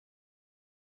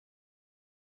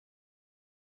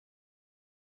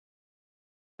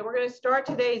We're going to start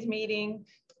today's meeting,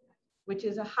 which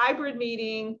is a hybrid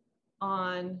meeting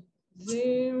on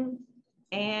Zoom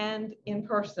and in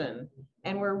person.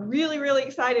 And we're really, really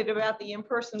excited about the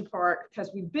in-person part because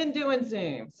we've been doing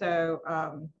Zoom. So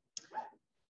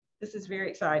this is very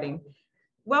exciting.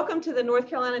 Welcome to the North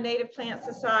Carolina Native Plant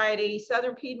Society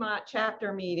Southern Piedmont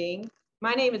Chapter meeting.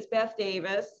 My name is Beth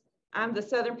Davis. I'm the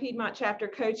Southern Piedmont Chapter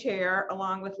co-chair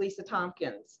along with Lisa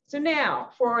Tompkins. So now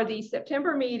for the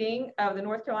September meeting of the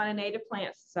North Carolina Native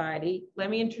Plant Society, let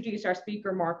me introduce our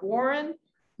speaker, Mark Warren.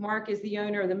 Mark is the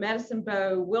owner of the Medicine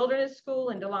Bow Wilderness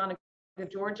School in Dahlonega,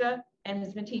 Georgia, and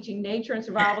has been teaching nature and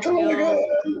survival skills in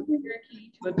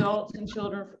Cherokee to adults and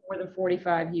children for more than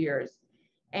 45 years.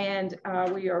 And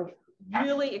we are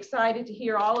really excited to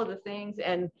hear all of the things.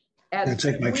 And as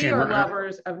we are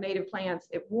lovers of native plants,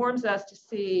 it warms us to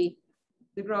see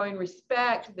the growing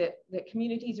respect that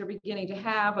communities are beginning to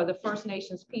have of the First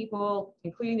Nations people,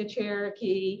 including the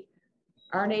Cherokee,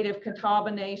 our native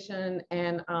Catawba Nation,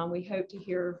 and we hope to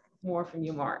hear more from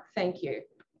you, Mark. Thank you.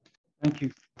 Thank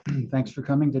you. Thanks for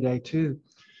coming today, too.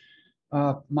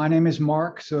 My name is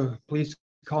Mark, so please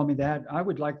call me that. I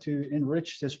would like to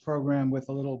enrich this program with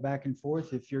a little back and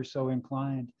forth if you're so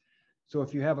inclined. So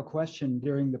if you have a question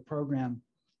during the program,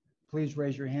 please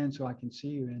raise your hand so I can see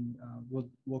you, and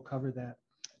we'll cover that.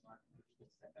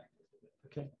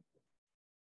 Okay.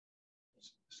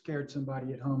 Scared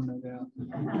somebody at home, no doubt.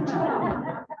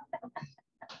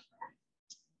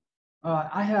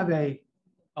 I have a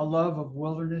love of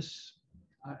wilderness.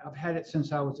 I've had it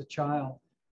since I was a child,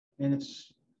 and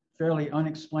it's fairly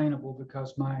unexplainable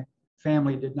because my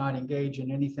family did not engage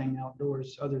in anything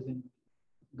outdoors other than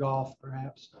golf,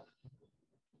 perhaps.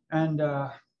 And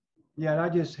yet I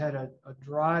just had a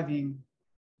driving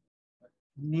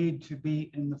need to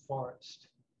be in the forest.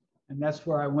 And that's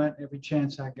where I went every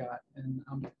chance I got. And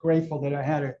I'm grateful that I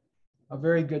had a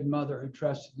very good mother who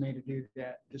trusted me to do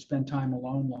that, to spend time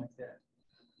alone like that.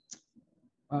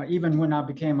 Even when I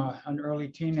became an early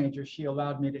teenager, she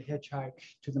allowed me to hitchhike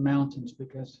to the mountains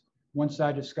because once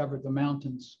I discovered the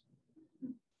mountains,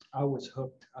 I was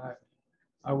hooked.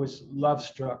 I was love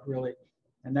struck, really.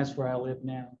 And that's where I live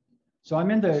now. So I'm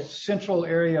in the central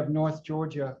area of North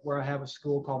Georgia where I have a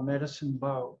school called Medicine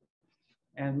Bow.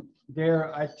 And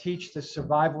there I teach the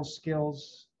survival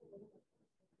skills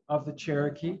of the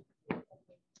Cherokee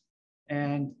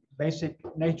and basic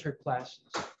nature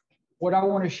classes. What I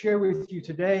want to share with you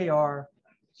today are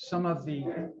some of the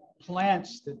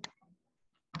plants that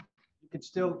you could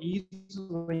still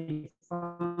easily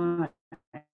find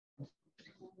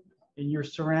in your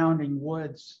surrounding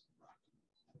woods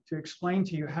to explain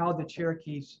to you how the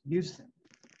Cherokees use them.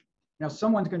 Now,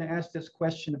 someone's going to ask this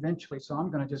question eventually, so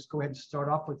I'm going to just go ahead and start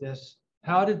off with this.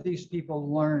 How did these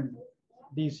people learn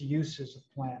these uses of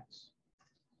plants?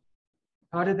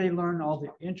 How did they learn all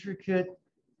the intricate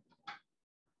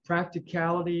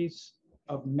practicalities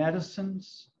of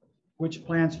medicines, which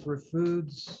plants were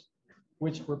foods,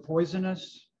 which were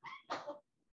poisonous?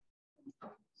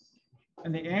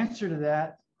 And the answer to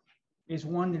that is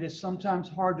one that is sometimes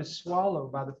hard to swallow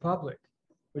by the public.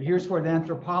 But here's what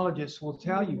anthropologists will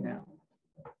tell you now.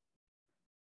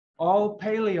 All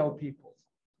paleo people,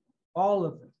 all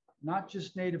of them, not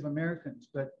just Native Americans,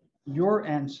 but your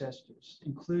ancestors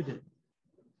included,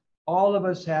 all of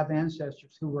us have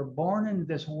ancestors who were born into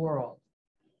this world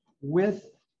with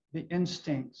the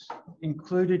instincts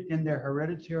included in their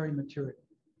hereditary material.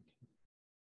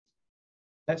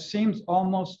 That seems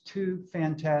almost too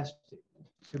fantastic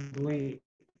to believe.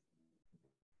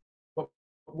 But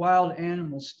wild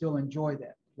animals still enjoy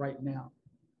that right now.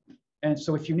 And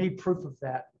so if you need proof of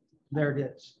that, there it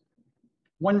is.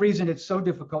 One reason it's so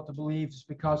difficult to believe is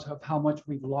because of how much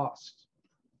we've lost.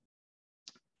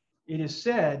 It is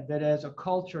said that as a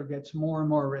culture gets more and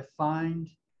more refined,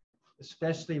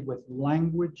 especially with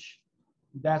language,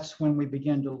 that's when we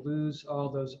begin to lose all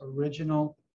those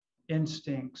original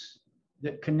instincts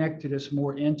that connected us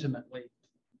more intimately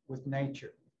with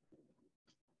nature.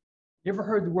 You ever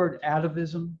heard the word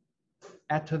atavism?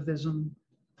 Atavism?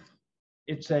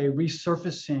 It's a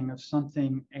resurfacing of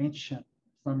something ancient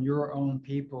from your own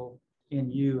people in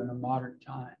you in a modern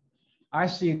time. I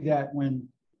see that when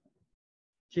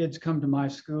kids come to my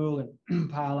school and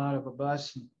pile out of a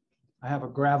bus, and I have a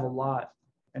gravel lot,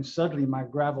 and suddenly my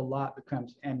gravel lot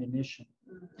becomes ammunition,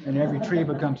 and every tree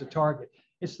becomes a target.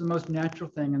 It's the most natural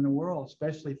thing in the world,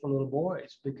 especially for little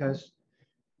boys, because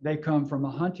they come from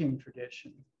a hunting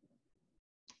tradition.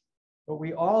 But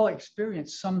we all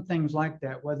experience some things like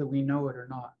that, whether we know it or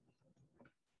not.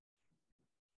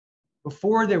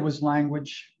 Before there was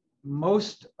language,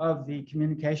 most of the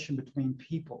communication between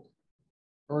people,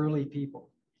 early people,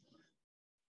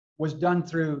 was done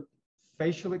through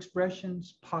facial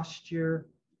expressions, posture,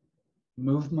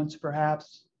 movements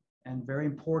perhaps, and very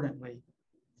importantly,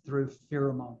 through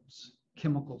pheromones,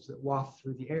 chemicals that waft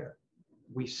through the air.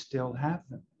 We still have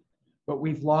them, but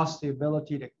we've lost the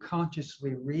ability to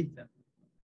consciously read them.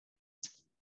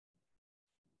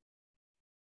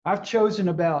 I've chosen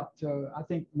about, I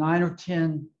think, 9 or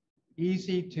 10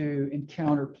 easy to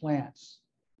encounter plants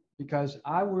because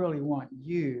I really want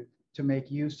you to make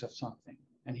use of something.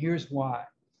 And here's why.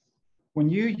 When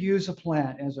you use a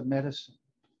plant as a medicine,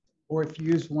 or if you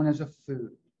use one as a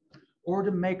food, or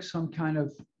to make some kind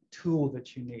of tool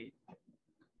that you need,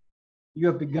 you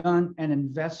have begun an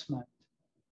investment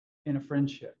in a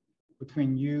friendship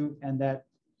between you and that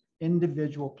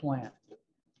individual plant.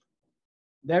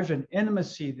 There's an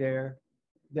intimacy there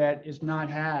that is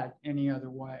not had any other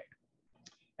way.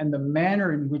 And the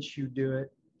manner in which you do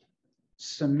it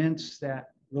cements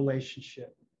that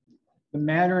relationship. The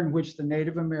manner in which the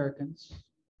Native Americans,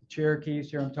 the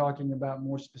Cherokees here I'm talking about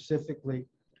more specifically,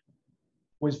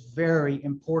 was very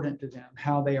important to them,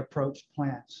 how they approached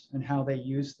plants and how they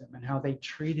used them and how they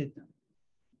treated them.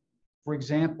 For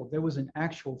example, there was an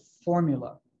actual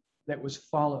formula that was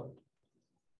followed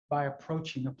by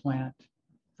approaching a plant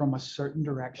from a certain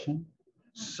direction,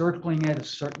 circling it a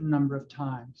certain number of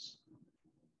times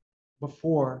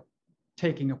before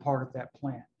taking a part of that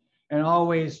plant. And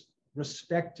always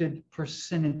respected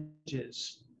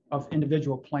percentages of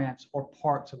individual plants or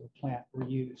parts of a plant were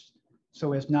used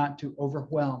so as not to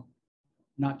overwhelm,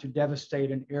 not to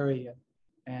devastate an area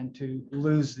and to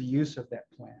lose the use of that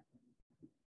plant.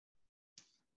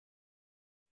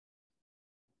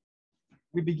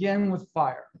 We begin with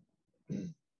fire.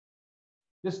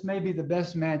 This may be the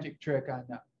best magic trick I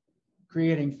know,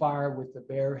 creating fire with the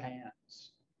bare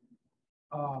hands.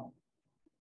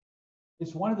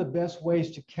 It's one of the best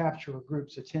ways to capture a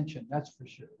group's attention, that's for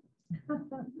sure.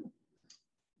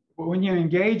 But when you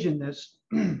engage in this,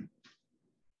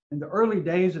 in the early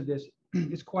days of this,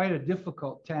 it's quite a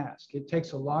difficult task. It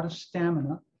takes a lot of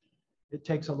stamina. It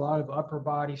takes a lot of upper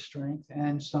body strength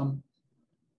and some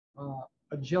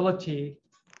agility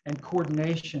and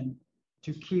coordination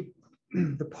to keep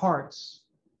the parts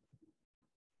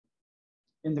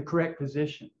in the correct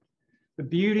position. The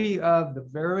beauty of the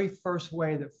very first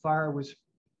way that fire was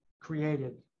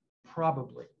created,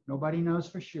 probably, nobody knows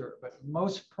for sure, but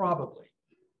most probably,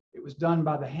 it was done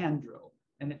by the hand drill.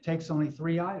 And it takes only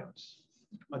 3 items: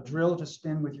 a drill to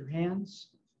spin with your hands,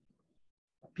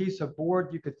 a piece of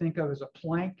board you could think of as a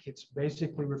plank. It's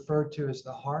basically referred to as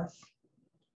the hearth,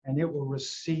 and it will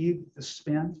receive the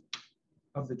spin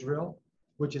of the drill,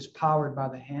 which is powered by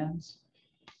the hands.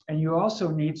 And you also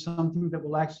need something that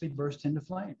will actually burst into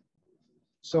flame.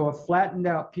 So a flattened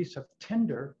out piece of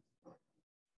tinder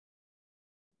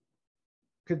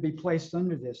could be placed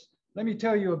under this. Let me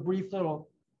tell you a brief little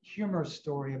humorous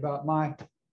story about my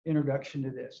introduction to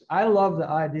this. I love the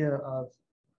idea of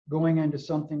going into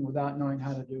something without knowing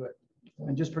how to do it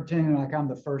and just pretending like I'm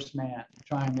the first man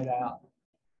trying it out.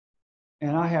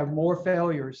 And I have more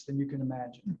failures than you can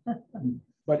imagine.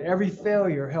 But every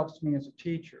failure helps me as a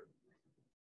teacher.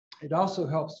 It also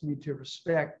helps me to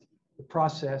respect the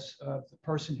process of the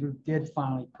person who did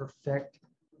finally perfect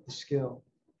the skill.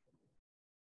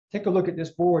 Take a look at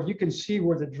this board. You can see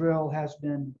where the drill has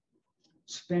been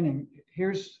spinning.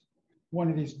 Here's one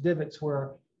of these divots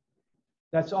where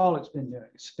that's all it's been doing,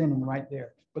 spinning right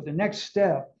there. But the next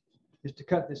step is to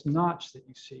cut this notch that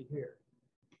you see here.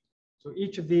 So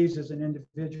each of these is an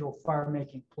individual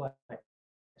fire-making place.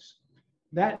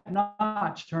 That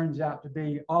notch turns out to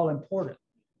be all important.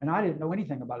 And I didn't know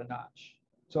anything about a notch.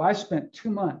 So I spent 2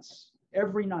 months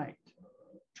every night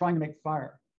trying to make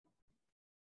fire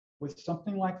with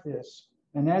something like this.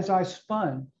 And as I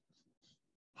spun,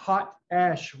 hot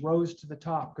ash rose to the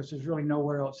top because there's really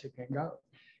nowhere else it can go.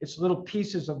 It's little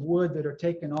pieces of wood that are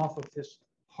taken off of this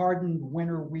hardened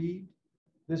winter weed.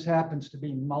 This happens to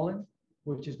be mullein,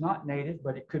 which is not native,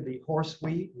 but it could be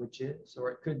horseweed, which is,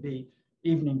 or it could be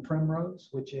evening primrose,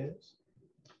 which is.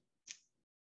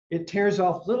 It tears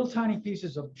off little tiny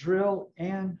pieces of drill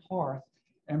and hearth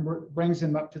and brings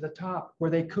them up to the top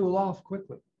where they cool off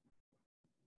quickly.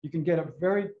 You can get a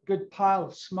very good pile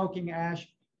of smoking ash,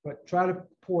 but try to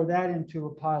pour that into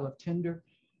a pile of tinder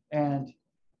and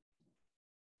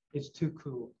it's too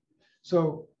cool.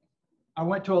 So I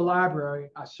went to a library,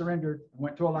 I surrendered,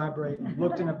 went to a library,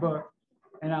 looked in a book,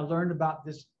 and I learned about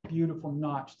this beautiful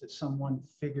notch that someone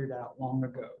figured out long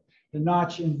ago. The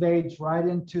notch invades right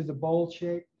into the bowl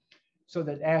shape so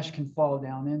that ash can fall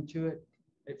down into it.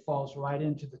 It falls right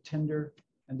into the tinder,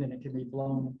 and then it can be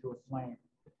blown into a flame.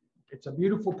 It's a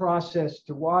beautiful process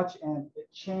to watch, and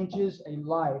it changes a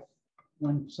life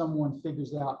when someone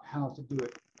figures out how to do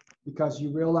it, because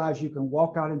you realize you can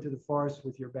walk out into the forest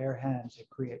with your bare hands and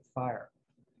create fire.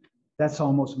 That's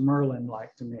almost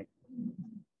Merlin-like to me.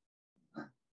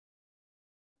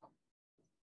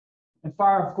 And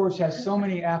fire, of course, has so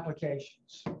many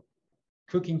applications.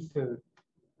 Cooking food,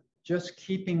 just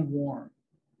keeping warm,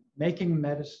 making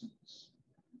medicines,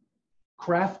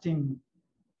 crafting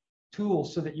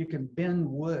tools so that you can bend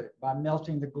wood by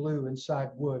melting the glue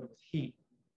inside wood with heat,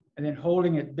 and then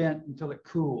holding it bent until it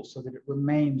cools so that it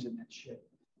remains in that shape.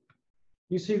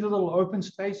 You see the little open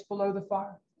space below the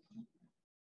fire?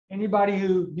 Anybody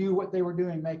who knew what they were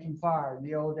doing making fire in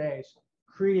the old days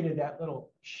created that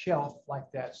little shelf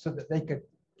like that so that they could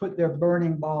put their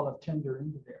burning ball of tinder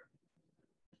into there.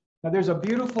 Now, there's a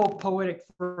beautiful poetic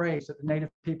phrase that the Native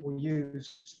people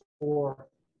use for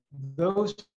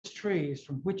those trees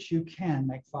from which you can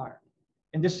make fire.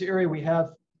 In this area, we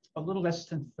have a little less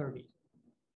than 30,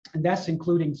 and that's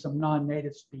including some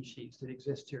non-native species that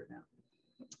exist here now.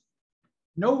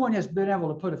 No one has been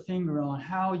able to put a finger on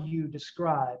how you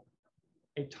describe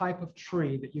a type of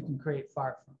tree that you can create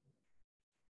fire from.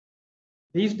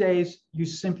 These days, you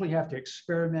simply have to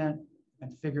experiment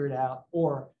and figure it out,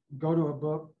 or go to a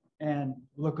book and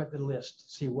look at the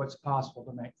list, see what's possible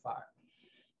to make fire.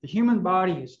 The human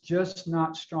body is just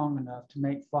not strong enough to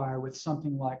make fire with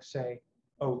something like, say,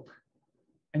 oak.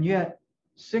 And yet,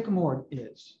 sycamore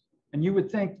is. And you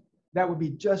would think that would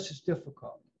be just as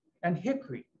difficult. And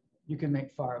hickory, you can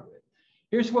make fire with.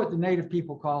 Here's what the Native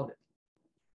people called it.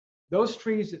 Those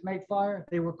trees that make fire,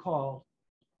 they were called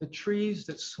the trees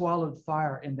that swallowed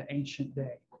fire in the ancient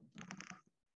day.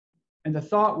 And the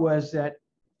thought was that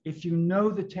if you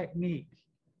know the technique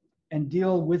and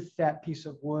deal with that piece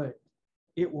of wood,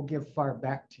 it will give fire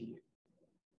back to you.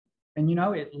 And you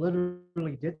know, it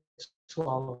literally did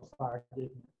swallow fire,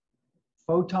 didn't it?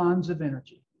 Photons of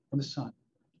energy from the sun,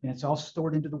 and it's all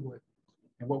stored into the wood.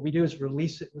 And what we do is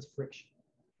release it with friction.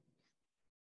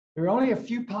 There are only a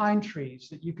few pine trees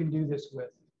that you can do this with,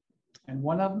 and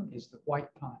one of them is the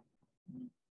white pine.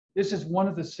 This is one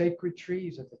of the sacred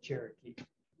trees of the Cherokee.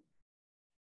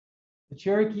 The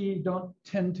Cherokee don't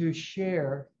tend to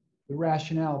share the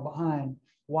rationale behind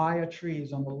why a tree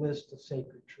is on the list of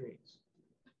sacred trees,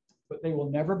 but they will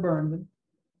never burn them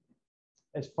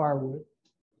as firewood.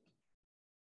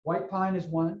 White pine is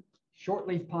one,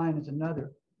 shortleaf pine is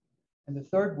another, and the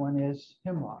third one is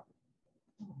hemlock.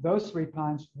 Those three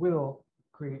pines will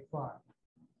create fire.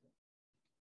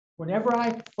 Whenever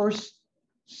I first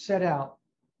set out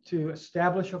to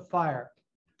establish a fire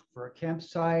for a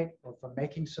campsite or for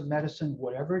making some medicine,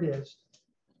 whatever it is,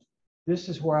 this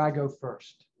is where I go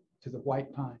first, to the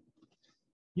white pine.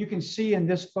 You can see in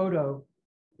this photo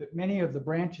that many of the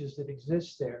branches that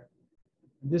exist there,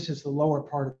 and this is the lower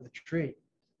part of the tree,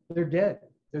 they're dead.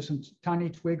 There's some tiny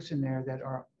twigs in there that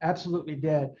are absolutely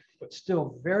dead, but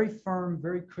still very firm,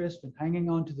 very crisp, and hanging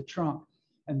onto the trunk.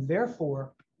 And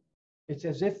therefore, it's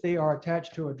as if they are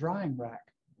attached to a drying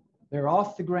rack. They're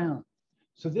off the ground.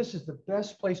 So this is the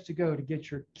best place to go to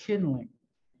get your kindling,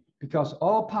 because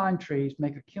all pine trees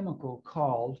make a chemical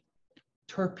called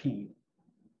terpene.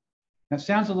 Now, it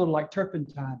sounds a little like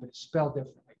turpentine, but it's spelled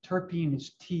differently. Terpene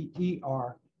is T-E-R-P-E-N-E.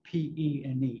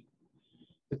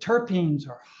 The terpenes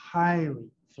are highly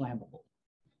flammable.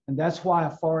 And that's why a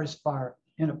forest fire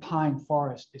in a pine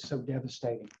forest is so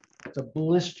devastating. It's a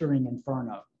blistering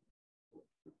inferno.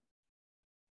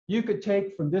 You could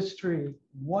take from this tree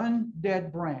one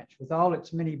dead branch with all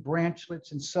its many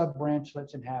branchlets and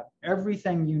sub-branchlets and have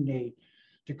everything you need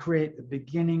to create the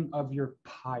beginning of your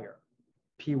pyre,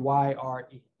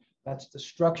 P-Y-R-E. That's the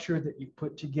structure that you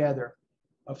put together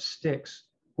of sticks,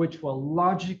 which will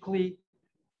logically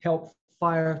help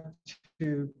fire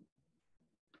to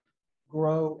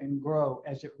grow and grow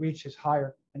as it reaches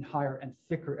higher and higher and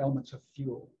thicker elements of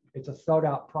fuel. It's a thought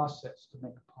out process to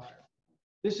make a pyre.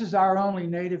 This is our only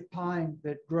native pine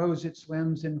that grows its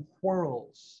limbs in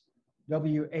whorls,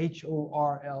 W-H-O-R-L-S.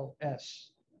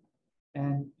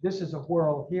 And this is a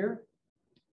whorl here.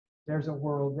 There's a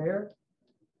whorl there.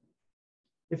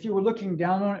 If you were looking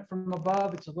down on it from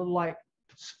above, it's a little like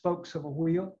spokes of a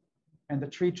wheel, and the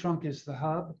tree trunk is the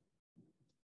hub.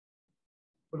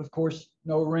 But of course,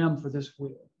 no rim for this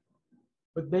wheel.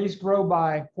 But these grow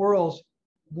by whorls,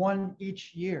 one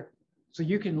each year. So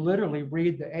you can literally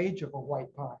read the age of a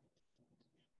white pine.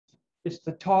 It's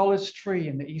the tallest tree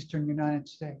in the eastern United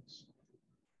States.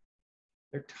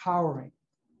 They're towering.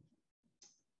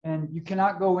 And you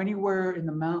cannot go anywhere in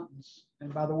the mountains.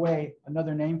 And by the way,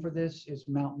 another name for this is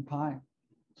mountain pine.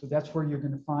 So that's where you're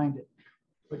going to find it.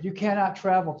 But you cannot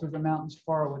travel through the mountains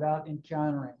far without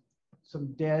encountering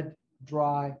some dead,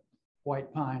 dry,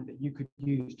 white pine that you could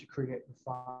use to create the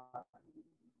fire.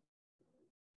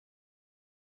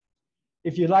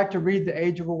 If you'd like to read the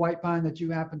age of a white pine that you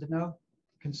happen to know,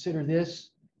 consider this,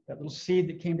 that little seed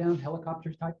that came down,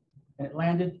 helicopter type, and it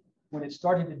landed. When it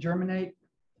started to germinate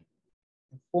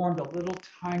and formed a little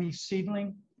tiny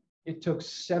seedling, it took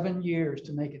 7 years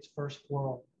to make its first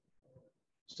whorl.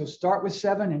 So start with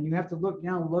 7, and you have to look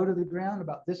down low to the ground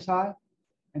about this high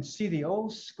and see the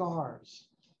old scars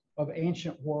of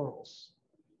ancient whorls.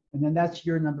 And then that's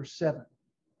year number 7,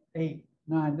 8,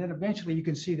 9. Then eventually you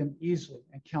can see them easily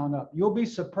and count up. You'll be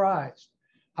surprised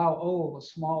how old a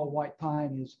small white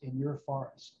pine is in your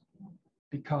forest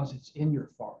because it's in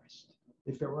your forest.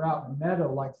 If it were out in a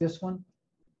meadow like this one,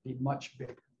 it'd be much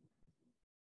bigger.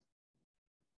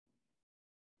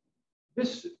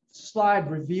 This slide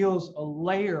reveals a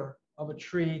layer of a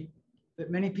tree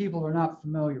that many people are not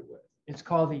familiar with. It's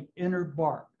called the inner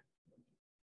bark.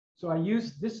 So I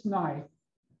use this knife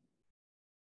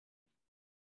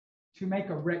to make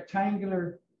a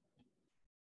rectangular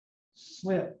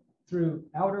slit through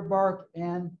outer bark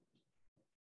and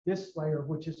this layer,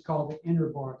 which is called the inner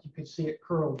bark. You can see it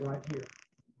curled right here.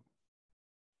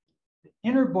 The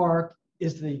inner bark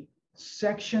is the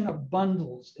section of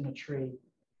bundles in a tree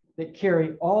that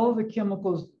carry all the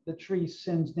chemicals the tree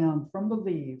sends down from the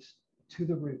leaves to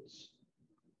the roots.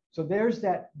 So there's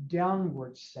that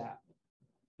downward sap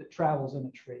that travels in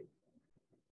a tree.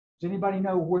 Does anybody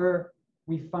know where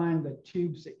we find the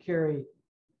tubes that carry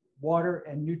water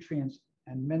and nutrients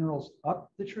and minerals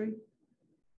up the tree?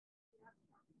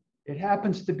 It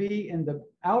happens to be in the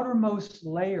outermost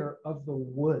layer of the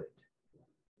wood.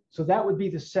 So that would be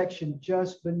the section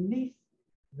just beneath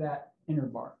that inner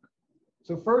bark.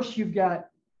 So first you've got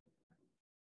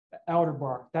the outer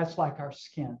bark. That's like our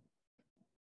skin.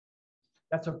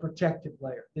 That's a protective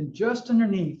layer. Then just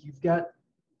underneath, you've got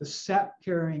the sap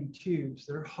carrying tubes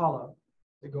that are hollow,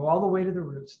 that go all the way to the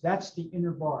roots. That's the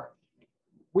inner bark.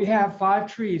 We have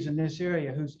 5 trees in this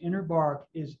area whose inner bark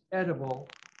is edible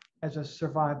as a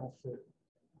survival food.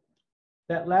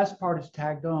 That last part is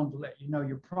tagged on to let you know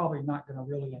you're probably not going to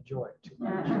really enjoy it too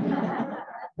much.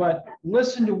 But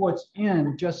listen to what's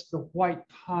in just the white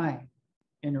pine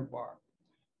inner bark.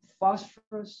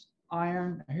 Phosphorus,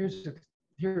 iron,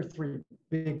 here are 3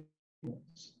 big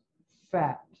ones.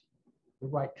 Fat, the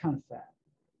right kind of fat.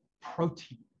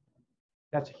 Protein,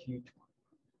 that's a huge one.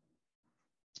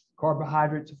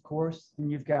 Carbohydrates, of course,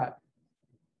 and you've got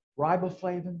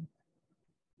riboflavin,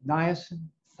 niacin,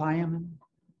 thiamine,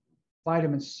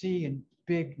 vitamin C in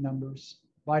big numbers,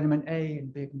 vitamin A in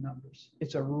big numbers.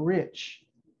 It's a rich,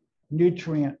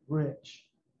 nutrient-rich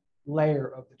layer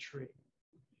of the tree.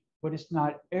 But it's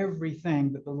not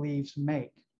everything that the leaves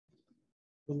make.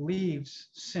 The leaves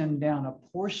send down a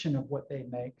portion of what they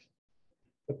make,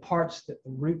 the parts that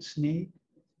the roots need,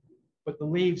 but the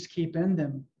leaves keep in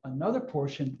them another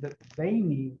portion that they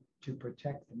need to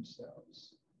protect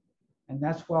themselves. And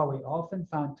that's why we often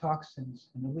find toxins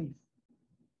in the leaf.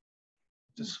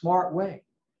 It's a smart way.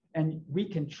 And we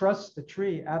can trust the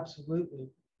tree absolutely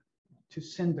to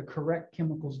send the correct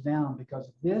chemicals down, because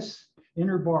this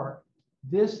inner bark,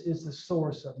 this is the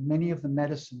source of many of the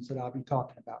medicines that I'll be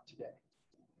talking about today.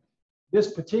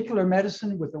 This particular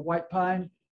medicine with the white pine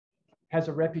has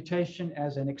a reputation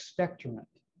as an expectorant.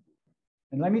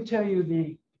 And let me tell you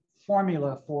the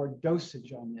formula for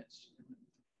dosage on this.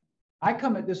 I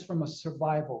come at this from a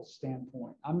survival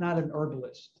standpoint. I'm not an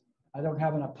herbalist. I don't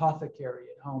have an apothecary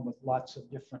at home with lots of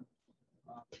different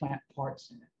plant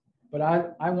parts in it. But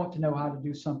I want to know how to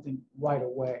do something right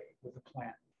away with a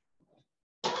plant.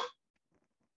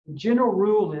 The general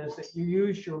rule is that you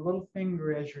use your little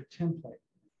finger as your template.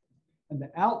 And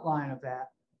the outline of that,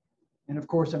 and of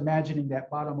course, imagining that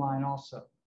bottom line also,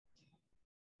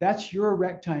 that's your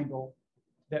rectangle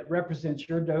that represents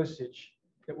your dosage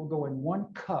that will go in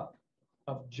 1 cup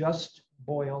of just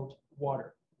boiled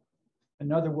water.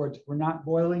 In other words, we're not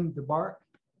boiling the bark,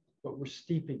 but we're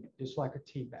steeping it just like a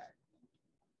tea bag.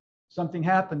 Something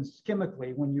happens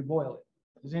chemically when you boil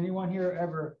it. Does anyone here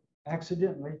ever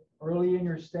accidentally, early in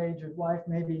your stage of life,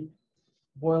 maybe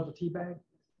boiled a tea bag?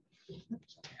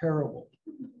 It's terrible.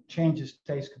 Changes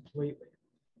taste completely.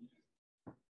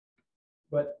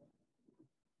 But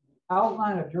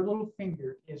outline of your little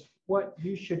finger is what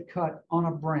you should cut on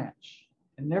a branch.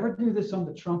 And never do this on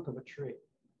the trunk of a tree.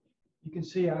 You can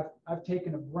see I've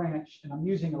taken a branch and I'm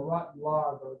using a rotten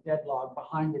log or a dead log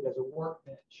behind it as a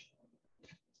workbench.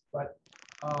 But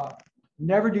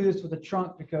never do this with a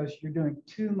trunk, because you're doing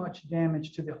too much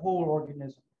damage to the whole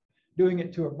organism. Doing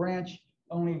it to a branch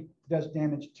only does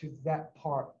damage to that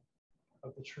part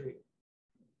of the tree.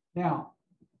 Now,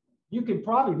 you can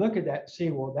probably look at that and see,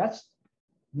 well, that's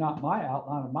not my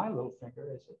outline of my little finger,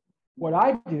 is it? What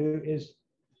I do is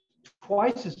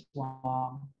twice as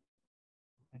long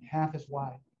and half as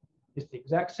wide. It's the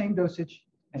exact same dosage,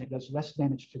 and it does less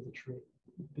damage to the tree.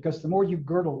 Because the more you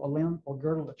girdle a limb or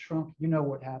girdle a trunk, you know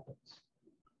what happens.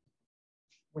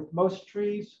 With most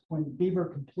trees, when beaver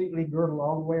completely girdle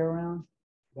all the way around,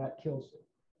 that kills it.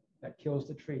 That kills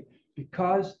the tree.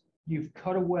 Because you've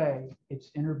cut away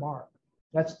its inner bark.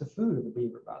 That's the food of the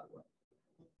beaver, by the way.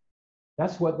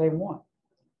 That's what they want.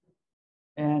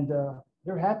 And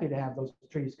they're happy to have those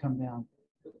trees come down.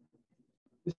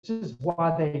 This is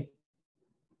why they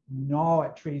gnaw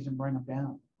at trees and bring them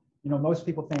down. You know, most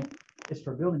people think it's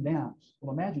for building dams.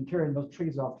 Well, imagine carrying those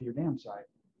trees off to your dam site.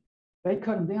 They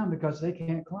cut them down because they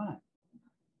can't climb.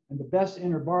 And the best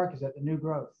inner bark is at the new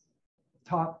growth, the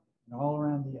top and all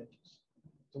around the edges.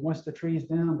 So once the tree's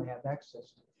down, they have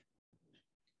access to it.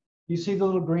 You see the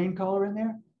little green color in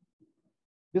there?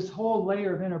 This whole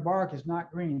layer of inner bark is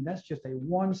not green. That's just a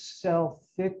one cell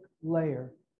thick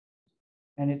layer.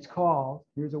 And it's called,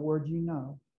 here's a word you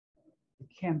know, the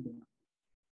cambium.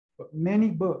 But many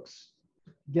books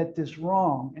get this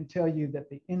wrong and tell you that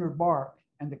the inner bark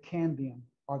and the cambium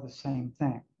are the same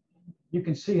thing. You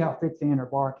can see how thick the inner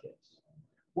bark is.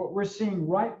 What we're seeing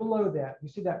right below that, you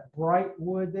see that bright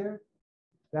wood there?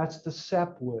 That's the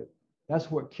sap wood. That's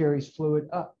what carries fluid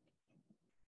up.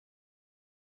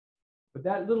 But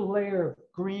that little layer of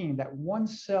green, that one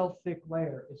cell thick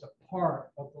layer, is a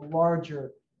part of the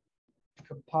larger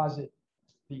composite,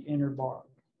 the inner bark.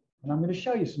 And I'm going to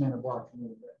show you some inner bark in a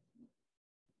little bit.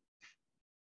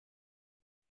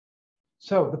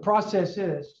 So the process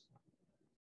is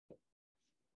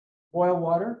boil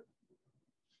water,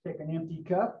 take an empty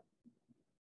cup,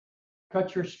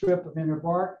 cut your strip of inner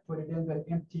bark, put it in the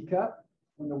empty cup.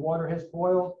 When the water has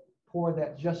boiled, pour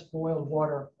that just boiled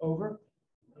water over.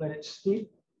 Let it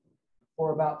steep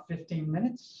for about 15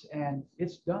 minutes and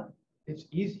it's done. It's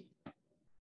easy.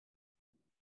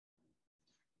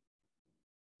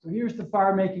 So here's the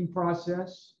fire making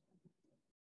process.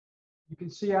 You can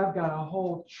see I've got a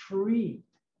whole tree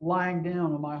lying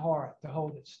down on my hearth to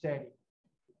hold it steady,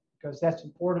 because that's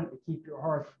important to keep your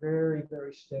hearth very,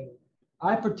 very steady.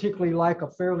 I particularly like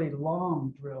a fairly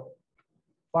long drill.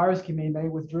 Fires can be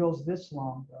made with drills this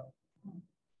long though.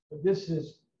 But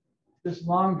this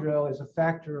long drill is a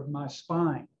factor of my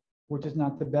spine, which is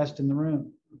not the best in the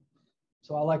room.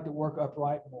 So I like to work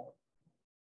upright more.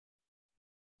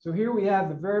 So here we have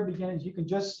the very beginnings. You can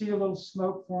just see a little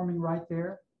smoke forming right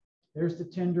there. There's the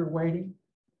tinder waiting.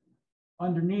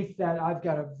 Underneath that, I've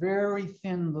got a very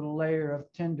thin little layer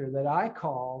of tinder that I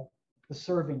call the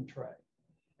serving tray.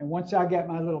 And once I get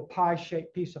my little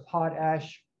pie-shaped piece of hot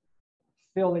ash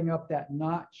filling up that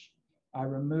notch, I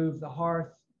remove the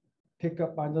hearth, pick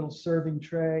up my little serving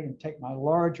tray and take my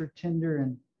larger tinder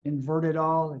and invert it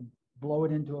all and blow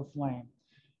it into a flame.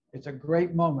 It's a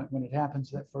great moment when it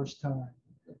happens that first time.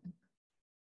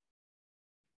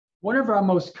 One of our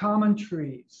most common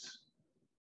trees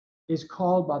is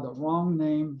called by the wrong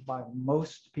name by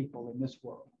most people in this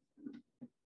world.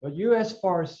 The U.S.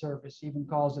 Forest Service even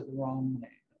calls it the wrong name.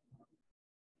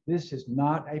 This is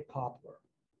not a poplar.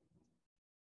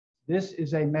 This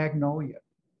is a magnolia.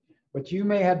 But you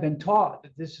may have been taught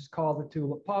that this is called the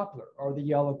tulip poplar or the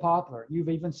yellow poplar. You've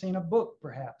even seen a book,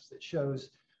 perhaps, that shows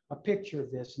a picture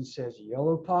of this and says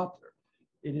yellow poplar.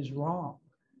 It is wrong.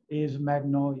 It is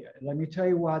magnolia. Let me tell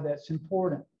you why that's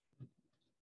important.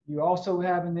 You also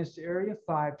have in this area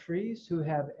 5 trees who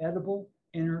have edible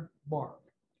inner bark.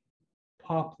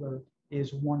 Poplar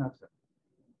is one of them.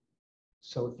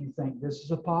 So if you think this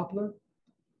is a poplar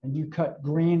and you cut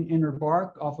green inner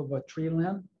bark off of a tree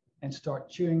limb and start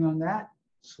chewing on that,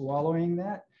 swallowing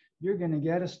that, you're going to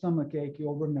get a stomach ache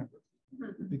you'll remember,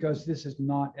 because this is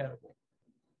not edible.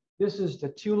 This is the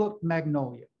tulip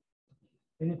magnolia.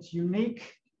 And it's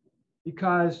unique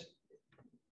because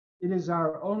it is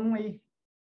our only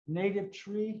native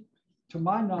tree, to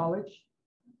my knowledge,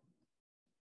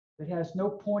 that has no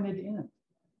pointed end.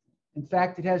 In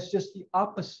fact, it has just the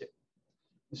opposite.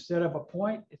 Instead of a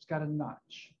point, it's got a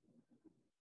notch.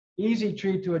 Easy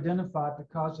tree to identify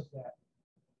because of that.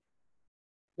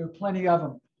 There are plenty of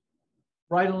them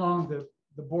right along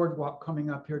the boardwalk coming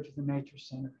up here to the Nature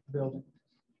Center building.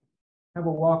 Have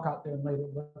a walk out there and later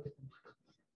look at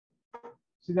them.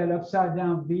 See that upside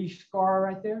down V scar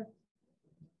right there?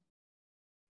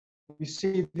 You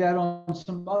see that on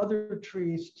some other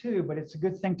trees too, but it's a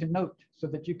good thing to note so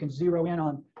that you can zero in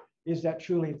on, is that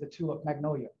truly the tulip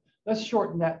magnolia? Let's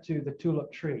shorten that to the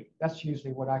tulip tree. That's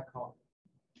usually what I call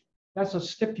it. That's a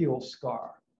stipule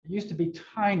scar. It used to be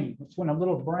tiny. It's when a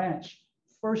little branch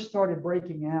first started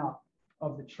breaking out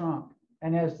of the trunk.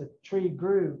 And as the tree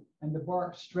grew and the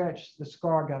bark stretched, the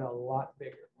scar got a lot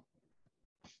bigger.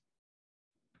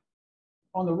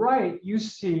 On the right, you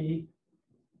see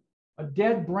a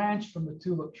dead branch from the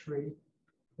tulip tree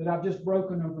that I've just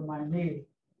broken over my knee.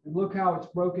 And look how it's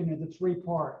broken into 3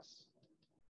 parts.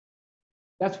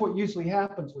 That's what usually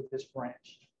happens with this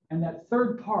branch. And that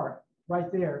 3rd part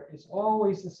right there is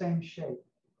always the same shape.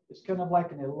 It's kind of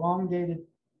like an elongated,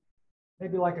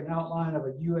 maybe like an outline of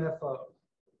a UFO.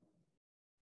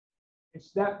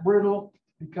 It's that brittle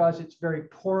because it's very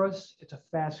porous. It's a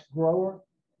fast grower.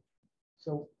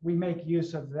 So we make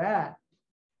use of that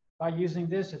by using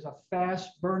this as a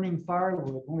fast burning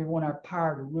firewood when we want our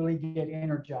pyre to really get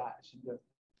energized and to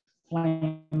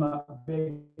flame up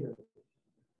bigger.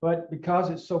 But because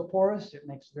it's so porous, it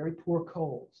makes very poor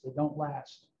coals. They don't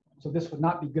last. So this would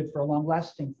not be good for a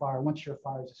long-lasting fire once your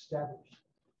fire is established.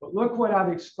 But look what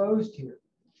I've exposed here.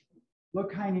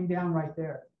 Look hanging down right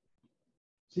there.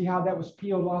 See how that was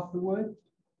peeled off the wood?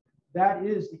 That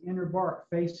is the inner bark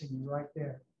facing you right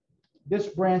there. This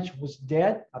branch was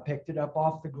dead. I picked it up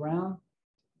off the ground,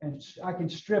 and I can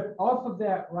strip off of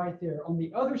that right there. On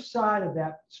the other side of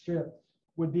that strip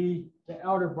would be the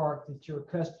outer bark that you're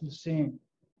accustomed to seeing.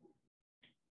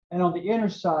 And on the inner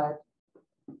side,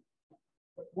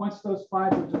 once those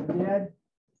fibers are dead,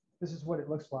 this is what it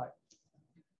looks like.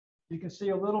 You can see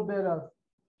a little bit of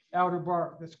outer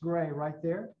bark that's gray right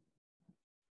there.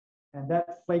 And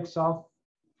that flakes off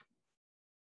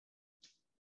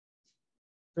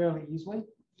fairly easily.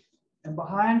 And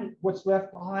behind, what's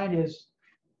left behind is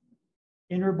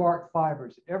inner bark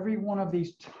fibers. Every one of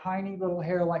these tiny little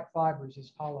hair-like fibers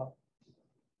is hollow.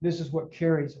 This is what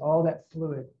carries all that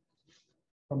fluid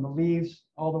from the leaves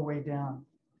all the way down.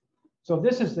 So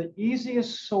this is the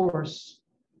easiest source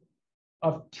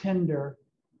of tinder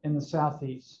in the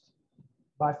Southeast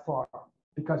by far,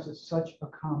 because it's such a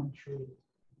common tree.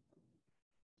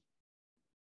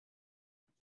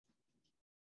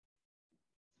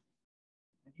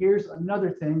 Here's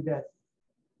another thing that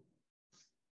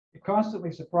it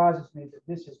constantly surprises me, that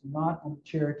this is not on the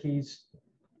Cherokees'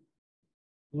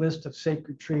 list of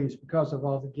sacred trees because of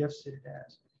all the gifts that it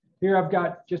has. Here I've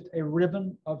got just a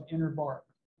ribbon of inner bark.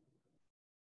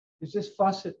 Is this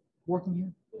faucet working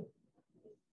here?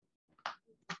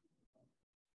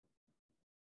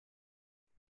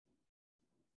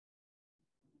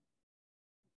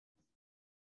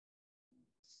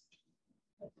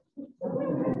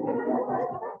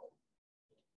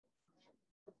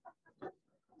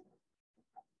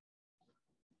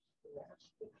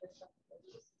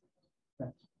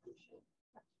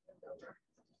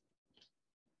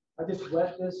 I just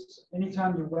wet this.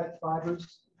 Anytime you wet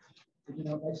fibers, it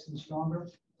makes them stronger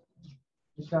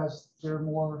because they're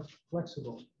more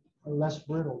flexible or less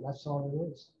brittle. That's all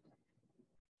it is.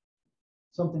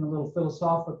 Something a little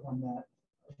philosophical on that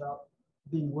about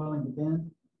being willing to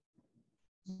bend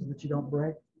so that you don't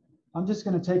break. I'm just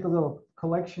going to take a little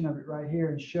collection of it right here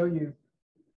and show you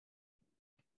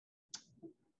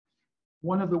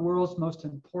one of the world's most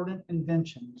important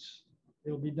inventions.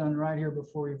 It'll be done right here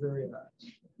before your very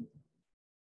eyes.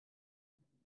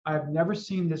 I've never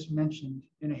seen this mentioned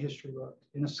in a history book,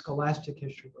 in a scholastic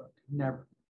history book, never.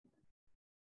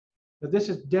 But this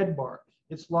is dead bark.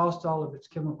 It's lost all of its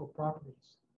chemical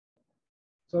properties.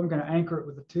 So I'm going to anchor it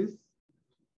with a tooth,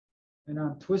 and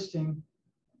I'm twisting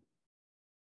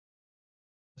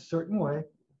a certain way.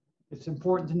 It's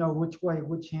important to know which way,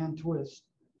 which hand twist.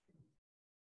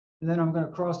 And then I'm going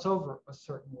to cross over a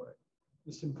certain way.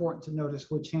 It's important to notice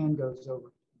which hand goes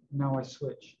over. Now I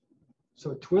switch.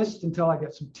 So twist until I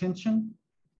get some tension,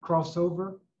 cross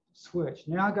over, switch.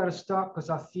 Now I got to stop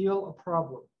because I feel a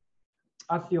problem.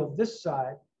 I feel this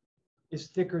side is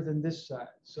thicker than this side.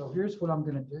 So here's what I'm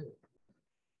going to do.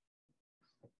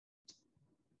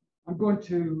 I'm going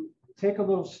to take a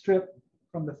little strip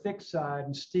from the thick side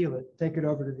and steal it, take it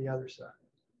over to the other side.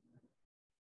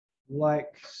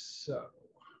 Like so.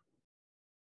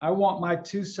 I want my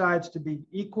 2 sides to be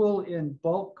equal in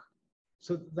bulk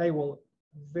so that they will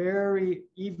very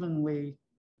evenly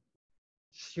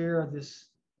share this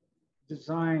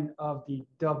design of the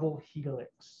double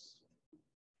helix.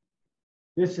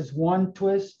 This is one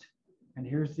twist, and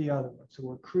here's the other one. So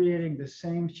we're creating the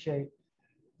same shape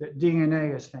that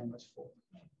DNA is famous for.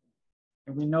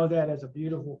 And we know that as a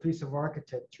beautiful piece of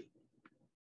architecture.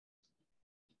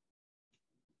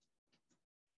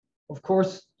 Of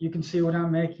course, you can see what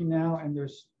I'm making now, and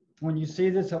when you see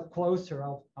this up closer,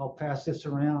 I'll pass this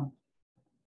around.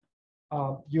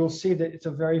 You'll see that it's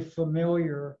a very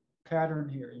familiar pattern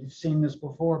here. You've seen this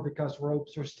before because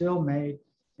ropes are still made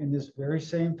in this very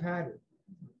same pattern.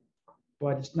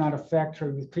 but it's not a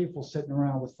factory with people sitting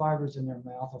around with fibers in their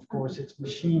mouth. Of course, it's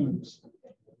machines.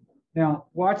 Now,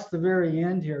 watch the very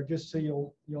end here, just so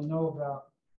you'll know about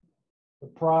the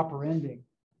proper ending.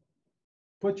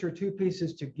 Put your two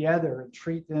pieces together and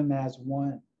treat them as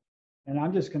one. And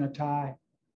I'm just going to tie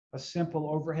a simple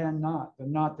overhand knot, the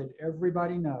knot that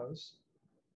everybody knows.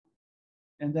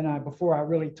 And then before I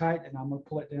really tighten it, I'm going to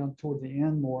pull it down toward the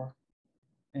end more.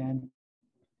 And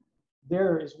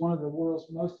there is one of the world's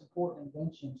most important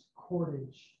inventions,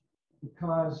 cordage,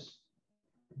 because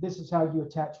this is how you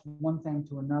attach one thing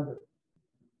to another.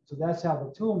 So that's how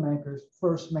the tool makers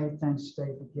first made things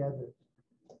stay together.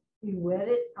 You wet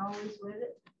it, always wet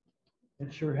it?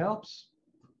 It sure helps.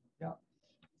 Yeah.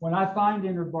 When I find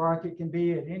inner bark, it can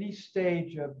be at any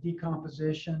stage of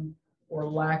decomposition or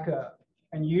lack of.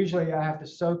 And usually I have to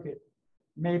soak it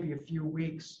maybe a few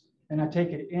weeks, and I take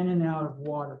it in and out of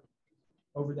water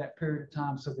over that period of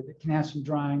time so that it can have some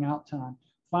drying out time.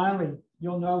 Finally,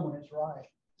 you'll know when it's right.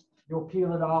 You'll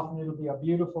peel it off and it'll be a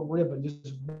beautiful ribbon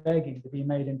just begging to be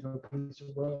made into a piece of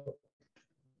rope.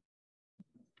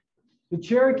 The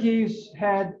Cherokees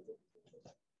had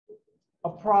a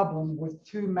problem with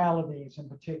two maladies in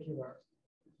particular.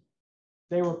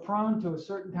 They were prone to a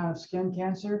certain kind of skin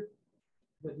cancer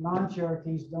that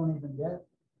non-Cherokees don't even get.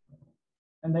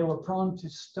 And they were prone to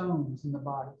stones in the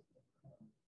body.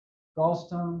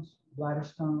 Gallstones, bladder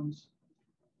stones,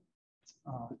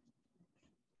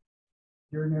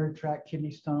 urinary tract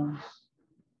kidney stones.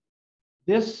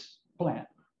 This plant,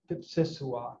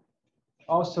 Pipsissewa,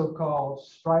 also called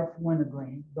striped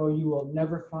wintergreen, though you will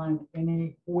never find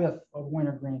any whiff of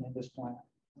wintergreen in this plant.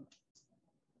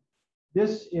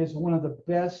 This is one of the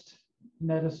best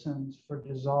medicines for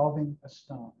dissolving a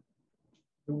stone.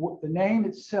 The name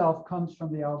itself comes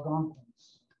from the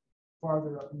Algonquins,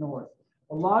 farther up north.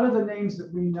 A lot of the names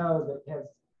that we know that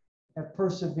have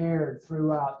persevered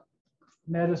throughout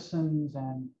medicines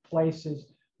and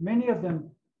places, many of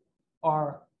them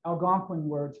are Algonquin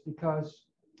words because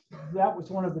that was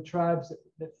one of the tribes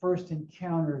that first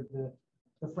encountered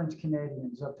the French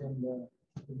Canadians up in the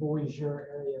Voyageur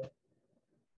area.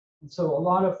 And so a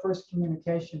lot of first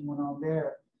communication went on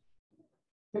there.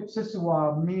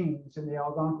 Pipsissewa means, in the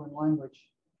Algonquin language,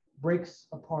 breaks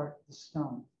apart the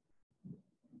stone.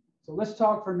 So let's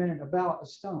talk for a minute about a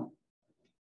stone.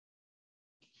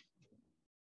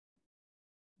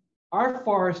 Our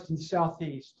forest in the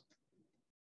southeast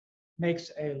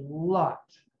makes a lot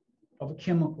of a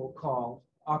chemical called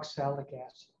oxalic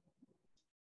acid.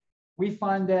 We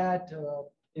find that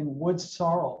in wood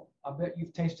sorrel. I bet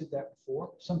you've tasted that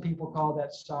before. Some people call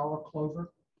that sour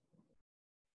clover.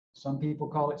 Some people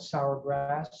call it sour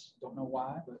grass. Don't know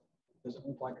why, but it doesn't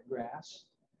look like a grass.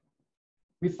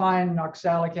 We find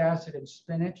oxalic acid in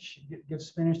spinach. It gives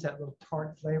spinach that little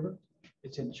tart flavor.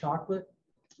 It's in chocolate.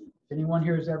 If anyone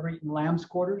here has ever eaten lamb's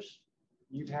quarters,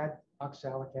 you've had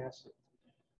oxalic acid.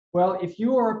 Well, if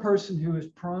you are a person who is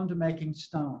prone to making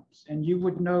stones, and you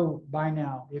would know by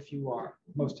now if you are,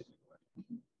 most of you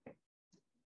would.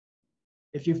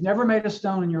 If you've never made a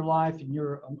stone in your life and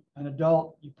you're an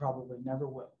adult, you probably never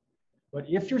will. But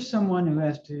if you're someone who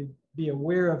has to be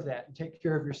aware of that and take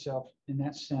care of yourself in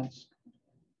that sense,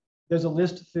 there's a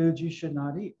list of foods you should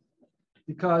not eat.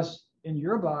 Because in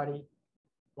your body,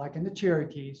 like in the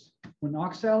Cherokees, when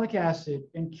oxalic acid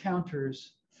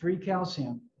encounters free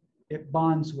calcium, it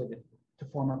bonds with it to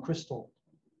form a crystal.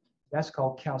 That's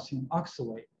called calcium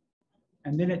oxalate.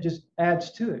 And then it just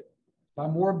adds to it by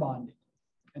more bonding.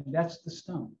 And that's the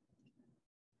stone.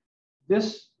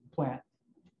 This plant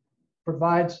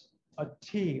provides a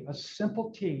tea, a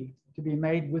simple tea to be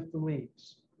made with the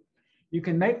leaves. You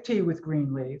can make tea with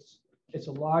green leaves. It's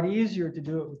a lot easier to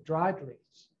do it with dried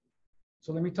leaves.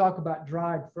 So let me talk about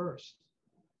dried first.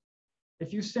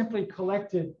 If you simply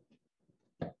collected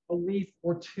a leaf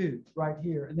or two right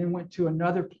here, and then went to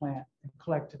another plant and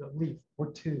collected a leaf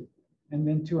or two, and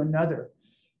then to another,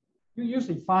 you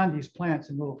usually find these plants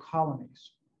in little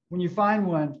colonies. When you find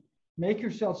one, make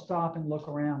yourself stop and look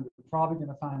around. You're probably going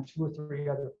to find 2 or 3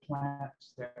 other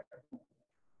plants there.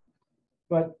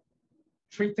 But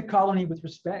treat the colony with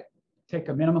respect. Take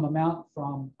a minimum amount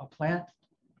from a plant.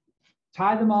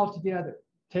 Tie them all together.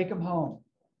 Take them home.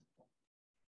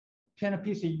 Pin a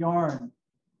piece of yarn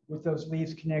with those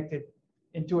leaves connected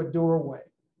into a doorway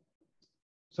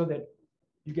so that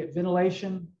you get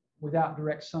ventilation without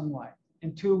direct sunlight.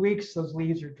 In 2 weeks, those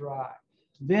leaves are dry.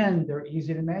 Then they're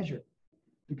easy to measure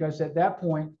because at that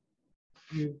point,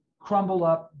 you crumble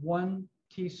up 1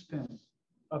 teaspoon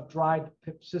of dried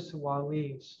Pipsissewa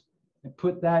leaves and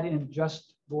put that in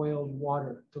just boiled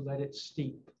water to let it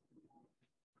steep.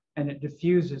 And it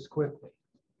diffuses quickly.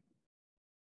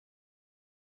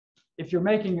 If you're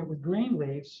making it with green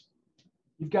leaves,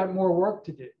 you've got more work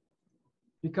to do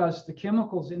because the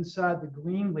chemicals inside the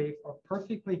green leaf are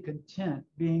perfectly content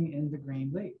being in the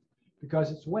green leaf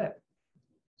because it's wet.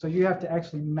 So you have to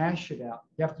actually mash it out.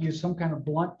 You have to use some kind of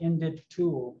blunt-ended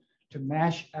tool to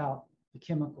mash out the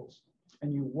chemicals.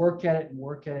 And you work at it and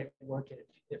work at it and work at it.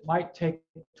 It might take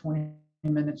 20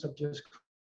 minutes of just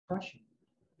crushing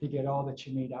to get all that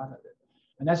you need out of it.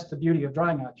 And that's the beauty of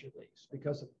drying out your leaves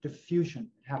because of diffusion.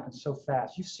 It happens so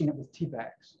fast. You've seen it with tea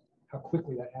bags, how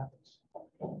quickly that happens.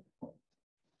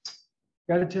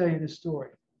 Got to tell you this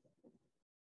story.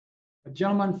 A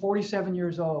gentleman, 47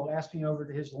 years old, asked me over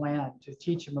to his land to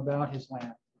teach him about his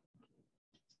land.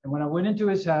 And when I went into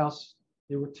his house,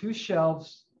 there were 2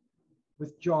 shelves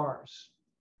with jars.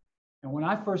 And when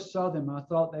I first saw them, I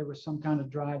thought they were some kind of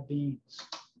dried beans.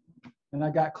 And I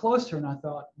got closer and I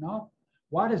thought, no,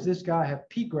 why does this guy have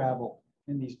pea gravel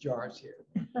in these jars here?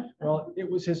 Well, it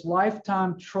was his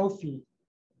lifetime trophy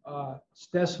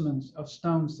specimens of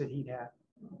stones that he'd had.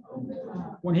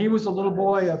 When he was a little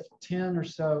boy of 10 or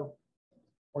so,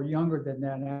 or younger than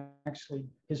that, actually,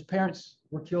 his parents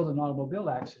were killed in an automobile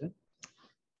accident.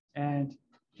 And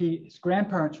his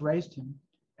grandparents raised him,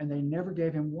 and they never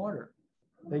gave him water.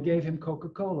 They gave him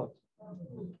Coca-Cola.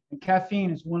 And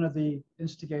caffeine is one of the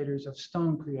instigators of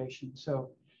stone creation.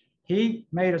 So he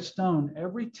made a stone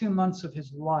every 2 months of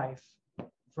his life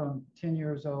from 10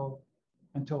 years old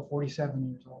until 47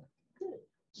 years old.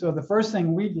 So the first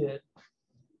thing we did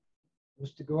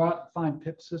was to go out and find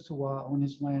Pipsissewa on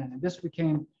his land. And this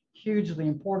became hugely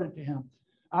important to him.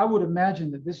 I would imagine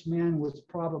that this man was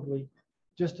probably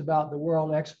just about the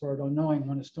world expert on knowing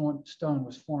when a stone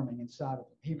was forming inside of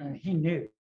him. He knew.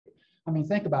 I mean,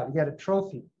 think about it. He had a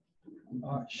trophy,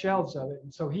 shelves of it.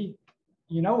 And so you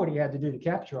know what he had to do to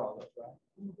capture all of it,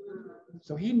 right?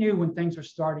 So he knew when things were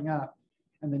starting up.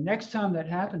 And the next time that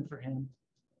happened for him,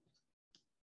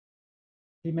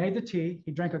 he made the tea.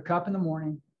 He drank a cup in the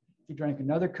morning. He drank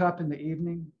another cup in the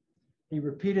evening. He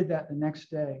repeated that the next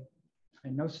day,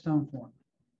 and no stone formed.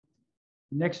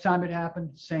 Next time it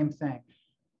happened, same thing.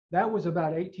 That was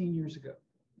about 18 years ago.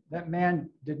 That man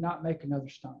did not make another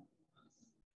stone.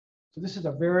 So this is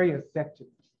a very effective.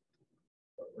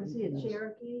 Was he a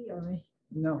Cherokee or?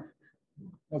 No.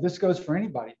 Well, this goes for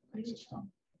anybody that makes a stone.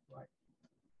 Right.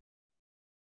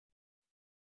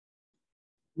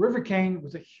 River cane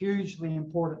was a hugely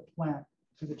important plant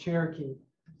to the Cherokee.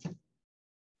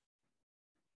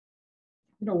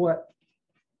 You know what?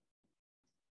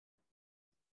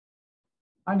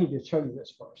 I need to show you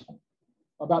this first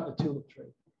about the tulip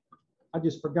tree. I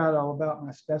just forgot all about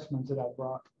my specimens that I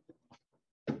brought.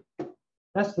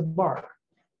 That's the bark.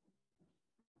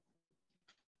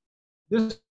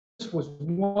 This was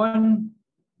one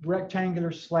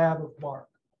rectangular slab of bark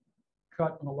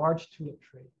cut on a large tulip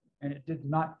tree, and it did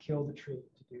not kill the tree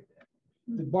to do that.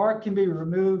 The bark can be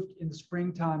removed in the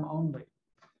springtime only.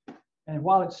 And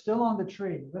while it's still on the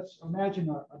tree, let's imagine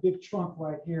a big trunk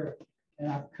right here, and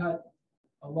I've cut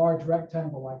a large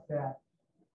rectangle like that.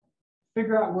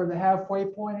 Figure out where the halfway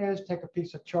point is, take a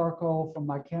piece of charcoal from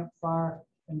my campfire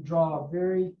and draw a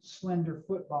very slender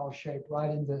football shape right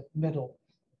in the middle.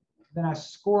 Then I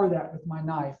score that with my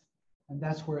knife, and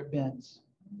that's where it bends.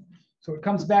 So it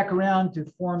comes back around to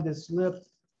form this lip,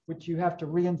 which you have to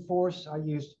reinforce. I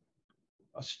used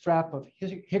a strap of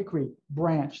hickory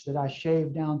branch that I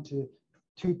shaved down to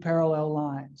 2 parallel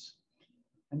lines.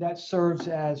 And that serves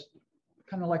as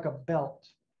kind of like a belt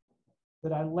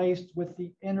that I laced with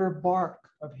the inner bark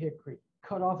of hickory,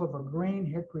 cut off of a green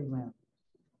hickory limb.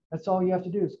 That's all you have to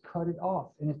do is cut it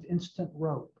off, and it's instant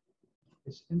rope.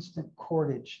 It's instant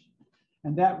cordage.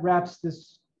 And that wraps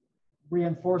this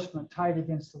reinforcement tight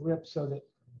against the lip so that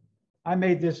I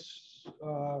made this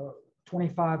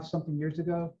 25 something years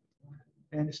ago,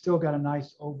 and it's still got a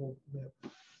nice oval lip.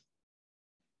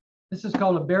 This is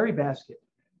called a berry basket.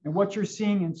 And what you're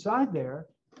seeing inside there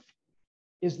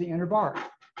is the inner bark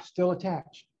still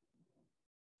attached.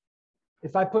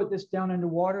 If I put this down into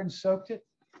water and soaked it,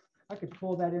 I could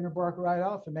pull that inner bark right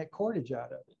off and make cordage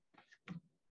out of it.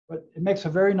 But it makes a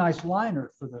very nice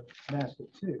liner for the basket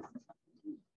too.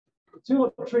 The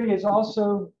tulip tree is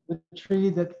also the tree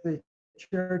that the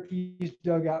Cherokees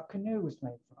dugout canoe was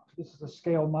made from. This is a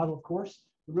scale model, of course.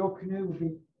 The real canoe would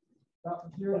be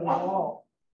about here to the wall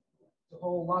to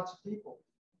hold lots of people,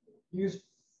 used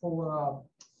for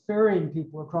ferrying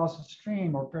people across the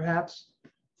stream, or perhaps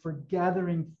for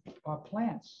gathering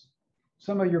plants.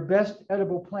 Some of your best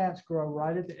edible plants grow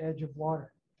right at the edge of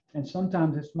water. And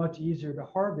sometimes it's much easier to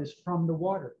harvest from the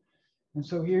water. And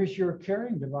so here's your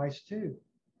carrying device too.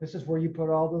 This is where you put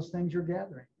all those things you're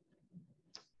gathering.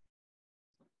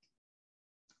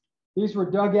 These were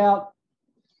dug out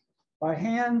by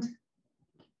hand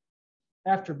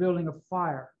after building a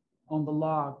fire on the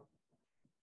log,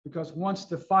 because once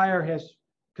the fire has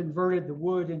converted the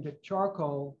wood into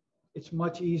charcoal, it's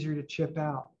much easier to chip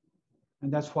out.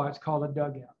 And that's why it's called a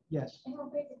dugout. Yes? How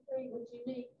big a tree would you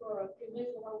need for a canoe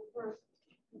to hold person?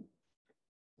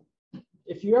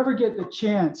 If you ever get the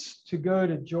chance to go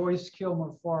to Joyce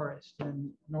Kilmer Forest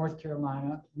in North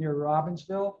Carolina near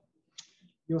Robbinsville,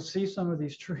 you'll see some of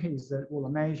these trees that will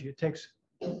amaze you. It takes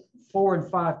 4 and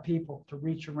 5 people to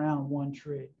reach around one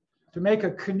tree. To make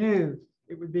a canoe,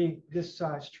 it would be this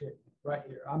size tree right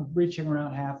here. I'm reaching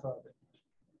around half of it.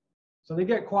 So they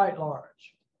get quite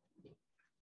large.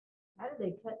 How do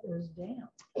they cut those down?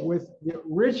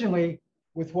 Originally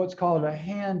with what's called a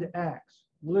hand axe,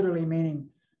 literally meaning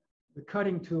the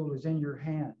cutting tool is in your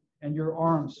hand and your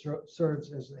arm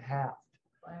serves as the haft.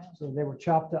 Wow. So they were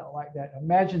chopped out like that.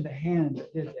 Imagine the hand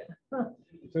that did that.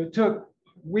 So it took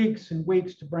weeks and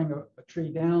weeks to bring a tree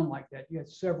down like that. You had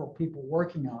several people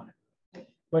working on it,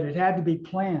 but it had to be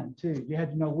planned too. You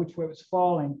had to know which way it was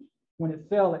falling. When it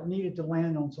fell, it needed to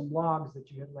land on some logs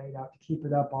that you had laid out to keep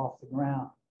it up off the ground.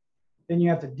 Then you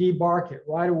have to debark it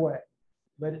right away,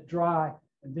 let it dry,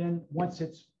 and then once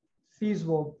it's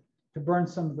feasible to burn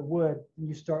some of the wood,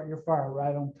 you start your fire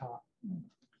right on top.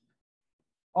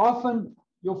 Often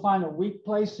you'll find a weak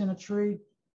place in a tree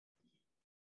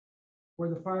where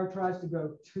the fire tries to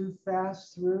go too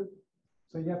fast through.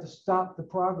 So you have to stop the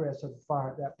progress of the fire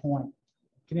at that point.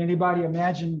 Can anybody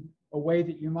imagine a way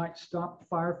that you might stop the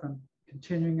fire from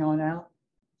continuing on out?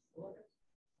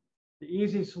 The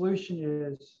easy solution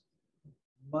is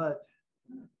mud.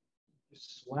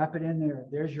 Just slap it in there.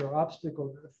 There's your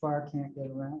obstacle that the fire can't get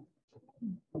around.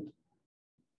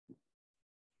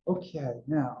 Okay,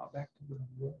 now back to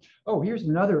the, oh, here's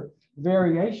another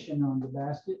variation on the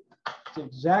basket. It's the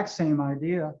exact same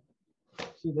idea.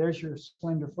 See, there's your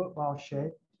slender football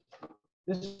shape.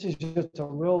 This is just a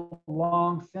real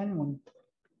long, thin one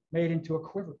made into a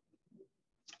quiver.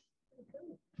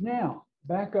 Now,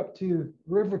 back up to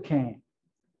river cane.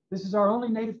 This is our only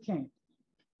native cane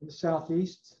in the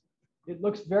Southeast. It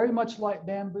looks very much like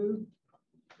bamboo.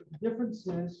 The difference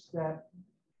is that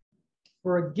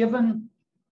for a given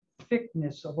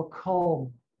thickness of a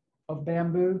culm of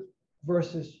bamboo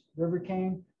versus river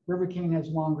cane has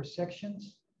longer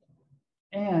sections,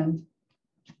 and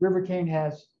river cane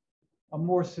has a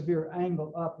more severe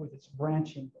angle up with its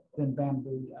branching than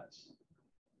bamboo does.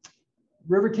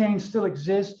 River cane still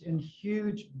exists in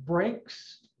huge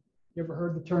breaks. You ever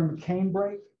heard the term cane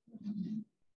break?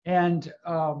 And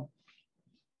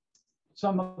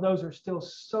some of those are still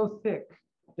so thick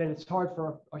that it's hard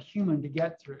for a human to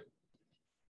get through.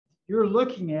 You're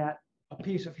looking at a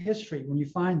piece of history when you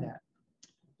find that,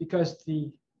 because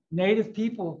the native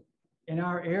people in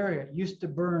our area used to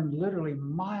burn literally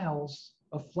miles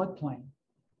of floodplain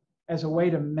as a way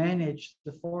to manage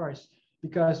the forest,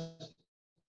 because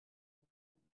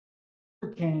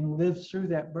cane lives through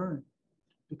that burn,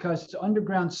 because its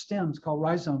underground stems called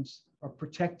rhizomes are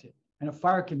protected, and a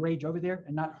fire can rage over there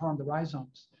and not harm the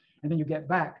rhizomes, and then you get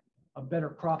back a better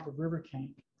crop of river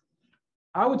cane.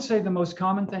 I would say the most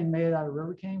common thing made out of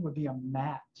river cane would be a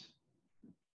mat.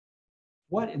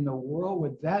 What in the world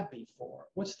would that be for?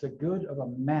 What's the good of a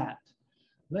mat?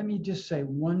 Let me just say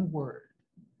one word: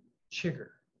 chigger.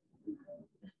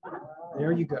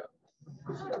 There you go.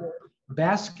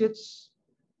 Baskets,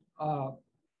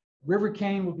 river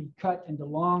cane will be cut into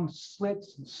long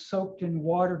slits and soaked in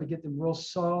water to get them real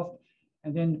soft,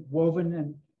 and then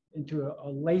woven into a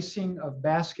lacing of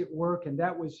basket work. And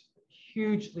that was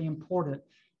hugely important.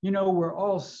 You know, we're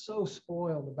all so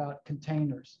spoiled about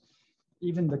containers.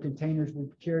 Even the containers we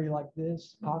carry like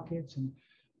this, pockets, and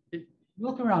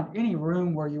look around any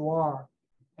room where you are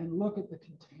and look at the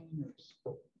containers.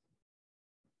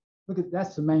 Look at,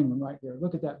 that's the main one right there.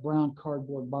 Look at that brown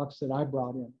cardboard box that I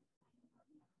brought in.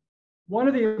 One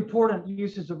of the important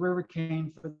uses of river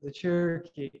cane for the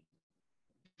Cherokee,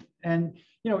 and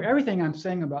you know, everything I'm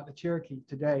saying about the Cherokee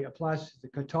today applies to the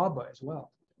Catawba as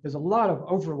well. There's a lot of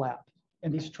overlap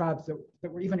in these tribes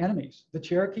that were even enemies. The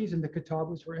Cherokees and the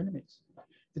Catawbas were enemies.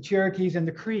 The Cherokees and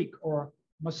the Creek or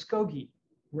Muskogee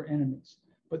were enemies,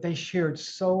 but they shared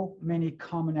so many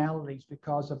commonalities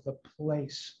because of the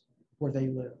place where they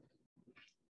lived.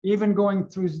 Even going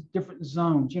through different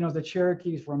zones, you know, the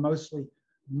Cherokees were mostly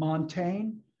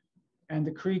montane and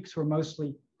the Creeks were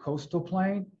mostly coastal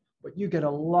plain, but you get a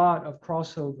lot of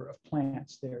crossover of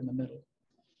plants there in the middle.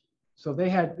 So they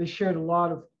shared a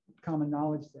lot of common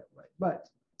knowledge that way. But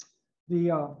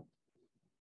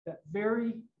that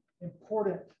very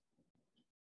important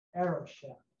arrow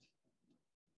shaft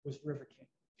was river cane.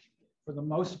 for the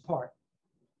most part.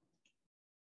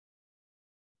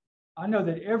 I know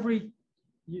that every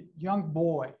young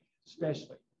boy,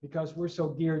 especially, because we're so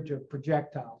geared to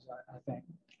projectiles, I think.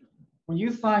 When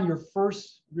you find your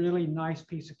first really nice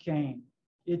piece of cane,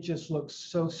 it just looks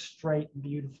so straight and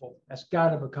beautiful. That's got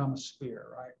to become a spear,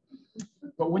 right?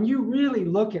 But when you really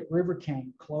look at river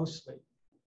cane closely,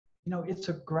 you know, it's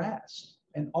a grass,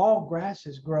 and all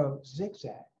grasses grow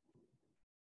zigzag.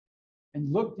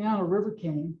 And look down a river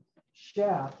cane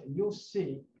shaft, and you'll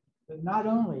see that not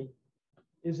only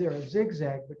is there a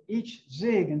zigzag, but each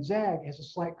zig and zag has a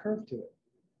slight curve to it.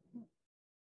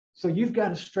 So you've got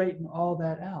to straighten all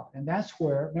that out. And that's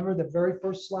where, remember the very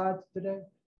first slide today?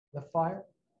 The fire,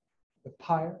 the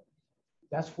pyre,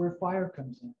 that's where fire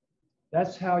comes in.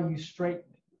 That's how you straighten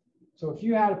it. So if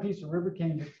you had a piece of river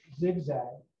cane that zigzag,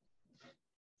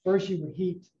 first you would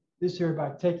heat this here by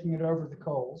taking it over the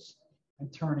coals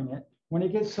and turning it. When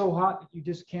it gets so hot that you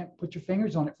just can't put your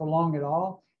fingers on it for long at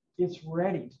all, it's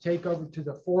ready to take over to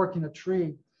the fork in a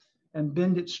tree and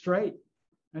bend it straight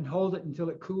and hold it until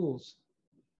it cools.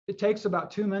 It takes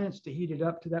about 2 minutes to heat it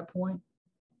up to that point.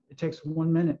 It takes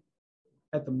 1 minute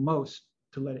at the most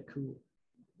to let it cool.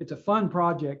 It's a fun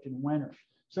project in winter.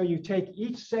 So you take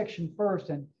each section first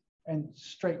and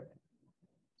straighten it.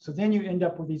 So then you end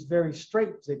up with these very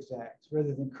straight zigzags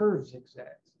rather than curved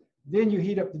zigzags. Then you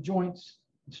heat up the joints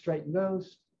and straighten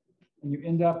those, and you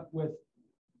end up with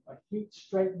a heat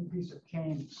straightened piece of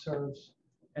cane that serves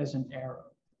as an arrow.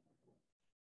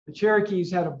 The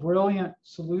Cherokees had a brilliant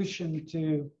solution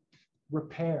to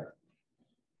repair.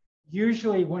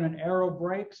 Usually when an arrow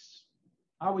breaks,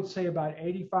 I would say about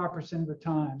 85% of the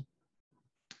time,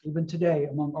 even today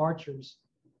among archers,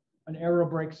 an arrow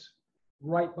breaks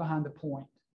right behind the point.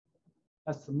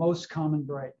 That's the most common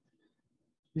break.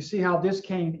 You see how this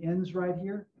cane ends right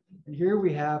here? And here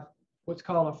we have what's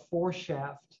called a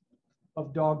foreshaft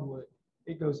of dogwood.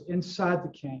 It goes inside the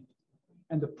cane,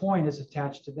 and the point is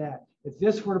attached to that. If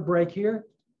this were to break here,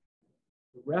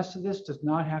 the rest of this does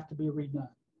not have to be redone.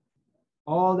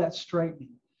 All that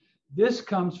straightening. This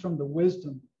comes from the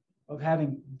wisdom of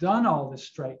having done all this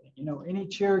straightening. You know, any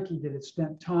Cherokee that had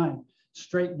spent time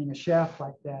straightening a shaft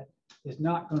like that is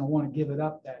not going to want to give it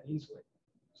up that easily.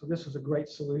 So this was a great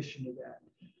solution to that.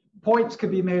 Points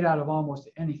could be made out of almost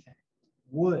anything.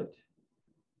 Wood,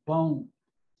 bone,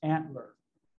 antler,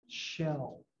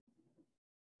 shell,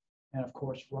 and of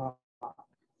course rock.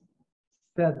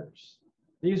 Feathers.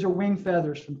 These are wing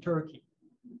feathers from turkey.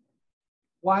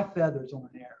 Why feathers on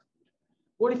an arrow?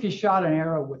 What if you shot an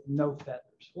arrow with no feathers?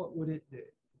 What would it do?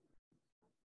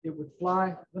 It would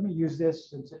fly. Let me use this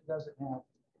since it doesn't have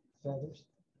feathers.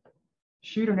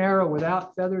 Shoot an arrow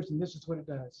without feathers, and this is what it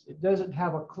does. It doesn't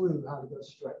have a clue how to go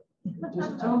straight. It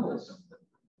just tumbles.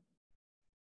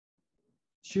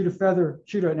 Shoot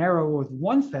an arrow with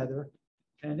one feather,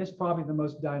 and it's probably the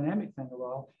most dynamic thing of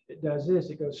all. It does this.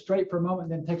 It goes straight for a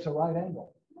moment, and then takes a right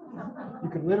angle. You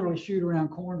could literally shoot around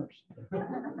corners.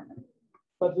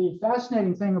 But the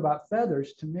fascinating thing about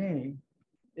feathers to me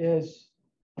is,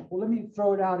 well, let me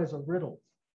throw it out as a riddle.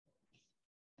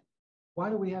 Why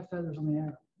do we have feathers on the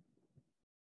arrow?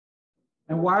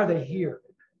 And why are they here?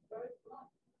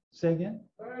 Say again?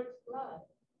 Birds fly.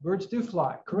 Birds do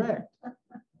fly, correct.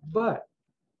 But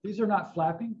these are not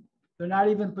flapping. They're not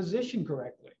even positioned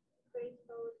correctly.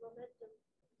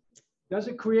 Does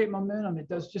it create momentum? It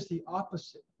does just the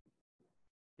opposite.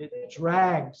 It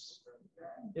drags.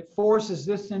 It forces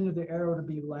this end of the arrow to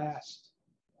be last.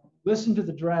 Listen to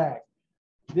the drag.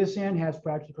 This end has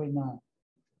practically none.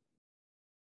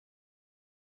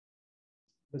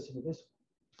 Listen to this.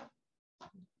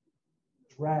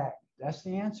 Drag. That's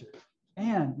the answer.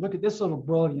 And look at this little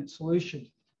brilliant solution.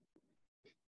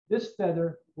 This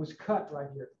feather was cut right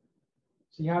here.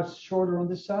 See how it's shorter on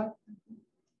this side?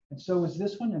 And so is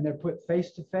this one, and they're put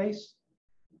face to face.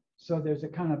 So there's a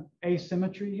kind of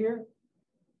asymmetry here,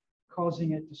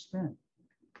 causing it to spin.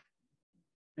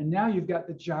 And now you've got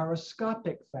the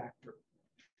gyroscopic factor,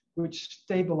 which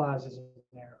stabilizes an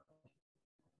arrow.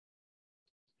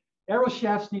 Arrow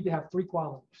shafts need to have three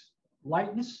qualities.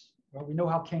 Lightness, well, we know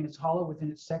how cane is hollow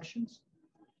within its sections.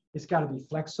 It's got to be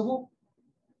flexible.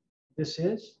 This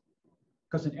is,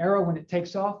 because an arrow, when it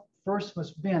takes off, first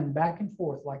must bend back and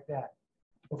forth like that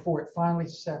before it finally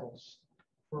settles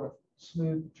for a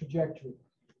smooth trajectory.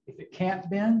 If it can't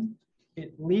bend,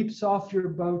 it leaps off your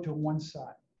bow to one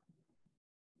side.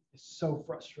 It's so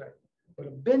frustrating. But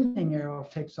a bending arrow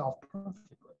takes off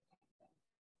perfectly.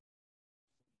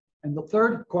 And the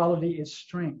third quality is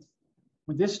strength.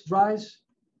 When this dries,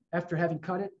 after having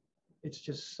cut it, it's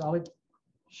just solid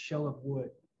shell of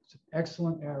wood. It's an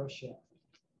excellent arrow shaft.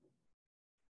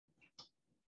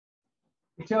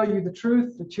 To tell you the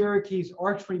truth, the Cherokees'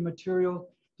 archery material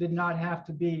did not have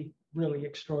to be really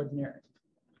extraordinary,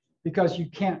 because you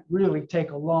can't really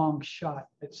take a long shot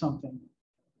at something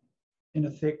in a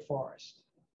thick forest.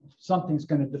 Something's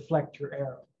going to deflect your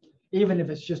arrow, even if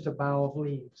it's just a bough of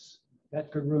leaves.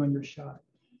 That could ruin your shot.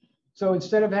 So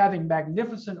instead of having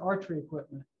magnificent archery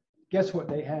equipment, guess what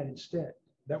they had instead?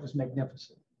 That was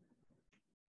magnificent.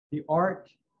 The art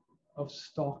of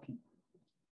stalking.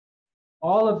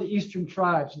 All of the Eastern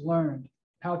tribes learned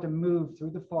how to move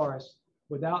through the forest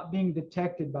without being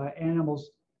detected by animals'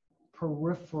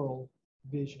 peripheral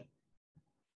vision.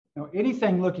 Now,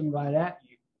 anything looking right at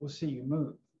you will see you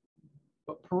move.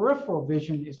 But peripheral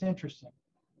vision is interesting.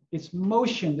 It's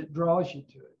motion that draws you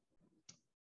to it.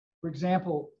 For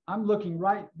example, I'm looking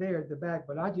right there at the back,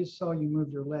 but I just saw you move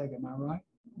your leg. Am I right?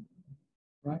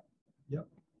 Right? Yep.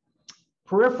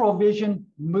 Peripheral vision,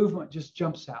 movement just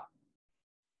jumps out.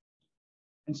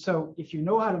 And so if you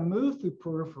know how to move through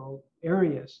peripheral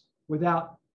areas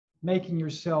without making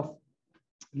yourself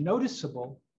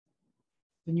noticeable,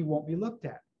 then you won't be looked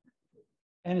at.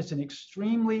 And it's an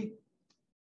extremely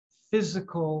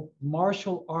physical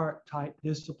martial art type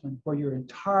discipline where your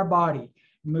entire body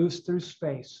moves through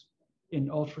space in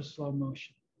ultra slow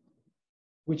motion,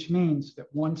 which means that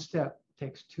one step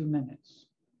takes 2 minutes.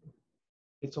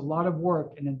 It's a lot of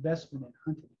work and investment in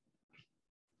hunting.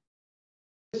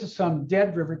 This is some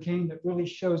dead river king that really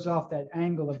shows off that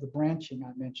angle of the branching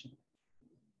I mentioned,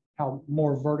 how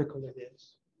more vertical it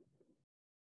is.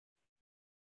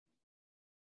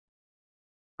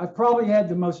 I've probably had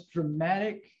the most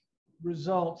dramatic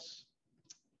results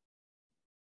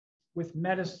with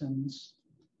medicines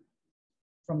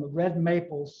from the red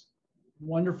maple's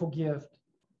wonderful gift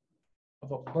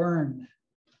of a burn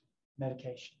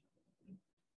medication.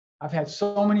 I've had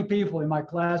so many people in my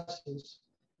classes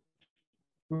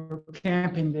who were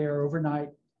camping there overnight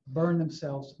burn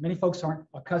themselves. Many folks aren't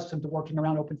accustomed to working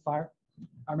around open fire.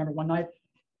 I remember one night,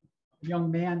 a young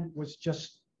man was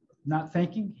just not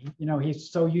thinking.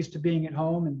 He's so used to being at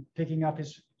home and picking up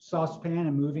his saucepan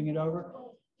and moving it over.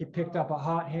 He picked up a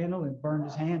hot handle and burned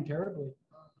his hand terribly.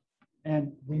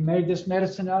 And we made this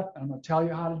medicine up. I'm going to tell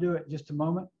you how to do it in just a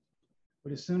moment.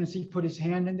 But as soon as he put his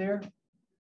hand in there,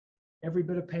 every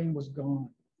bit of pain was gone.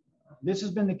 This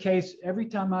has been the case every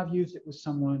time I've used it with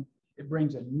someone. It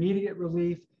brings immediate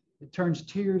relief. It turns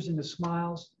tears into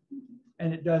smiles.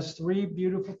 And it does 3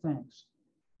 beautiful things.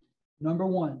 Number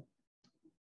 1,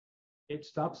 it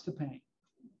stops the pain.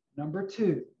 Number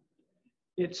 2,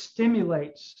 it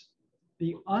stimulates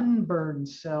the unburned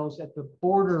cells at the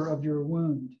border of your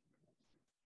wound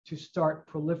to start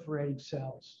proliferating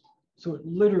cells. So it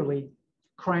literally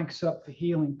cranks up the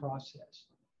healing process.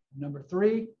 Number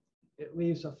 3, it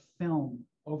leaves a film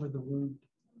over the wound.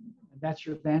 And that's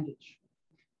your bandage.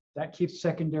 That keeps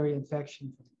secondary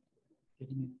infection from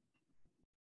getting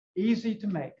in. Easy to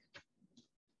make.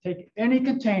 Take any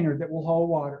container that will hold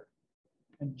water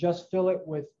and just fill it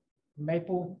with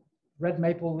red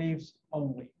maple leaves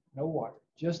only. No water,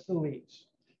 just the leaves.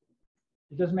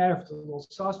 It doesn't matter if it's a little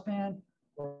saucepan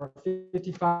or a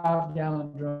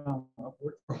 55-gallon drum, or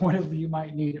whatever you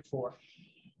might need it for.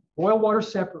 Boil water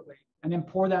separately and then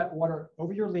pour that water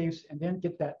over your leaves, and then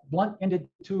get that blunt-ended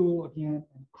tool again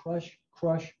and crush,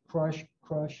 crush, crush,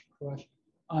 crush, crush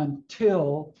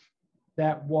until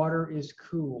that water is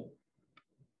cool.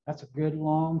 That's a good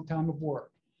long time of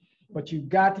work. But you've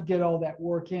got to get all that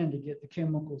work in to get the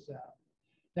chemicals out.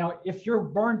 Now, if your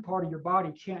burned part of your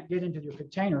body can't get into your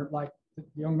container, like the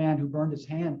young man who burned his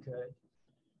hand could,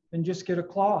 then just get a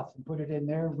cloth and put it in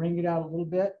there, wring it out a little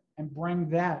bit, and bring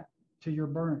that to your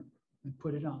burn and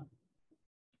put it on.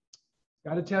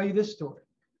 Got to tell you this story.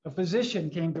 A physician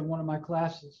came to one of my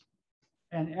classes,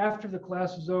 and after the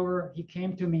class was over, he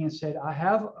came to me and said, I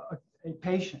have a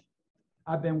patient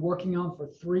I've been working on for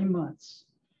 3 months.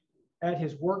 At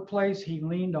his workplace, he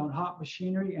leaned on hot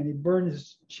machinery and he burned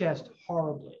his chest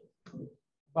horribly,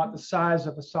 about the size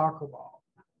of a soccer ball.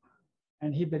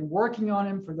 And he'd been working on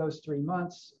him for those 3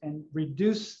 months and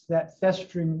reduced that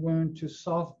festering wound to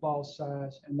softball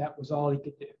size, and that was all he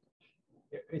could do.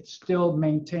 It still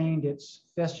maintained its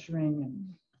festering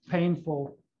and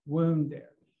painful wound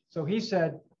there. So he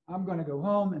said, I'm going to go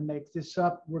home and make this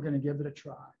up. We're going to give it a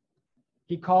try.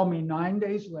 He called me 9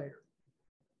 days later.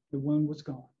 The wound was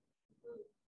gone.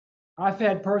 I've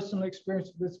had personal experience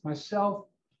with this myself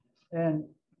and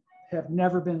have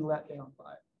never been let down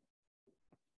by it.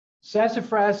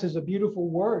 Sassafras is a beautiful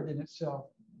word in itself.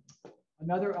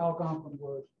 Another Algonquin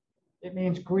word. It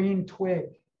means green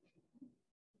twig.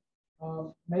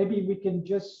 Maybe we can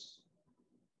just,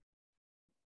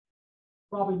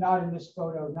 probably not in this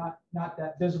photo, not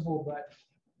that visible, but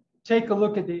take a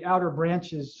look at the outer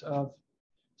branches of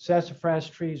sassafras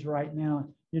trees right now.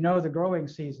 You know the growing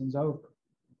season's over.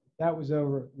 That was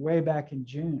over way back in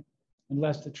June,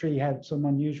 unless the tree had some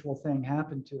unusual thing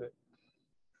happen to it.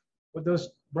 But those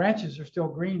branches are still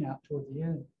green out toward the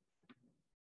end.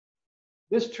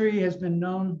 This tree has been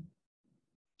known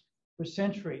for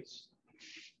centuries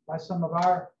by some of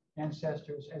our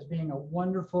ancestors as being a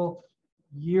wonderful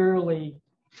yearly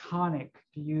tonic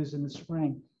to use in the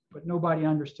spring, but nobody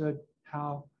understood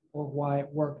how or why it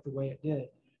worked the way it did.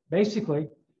 Basically,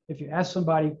 if you ask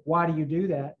somebody, why do you do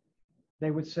that?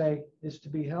 They would say, it's to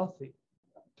be healthy,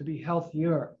 to be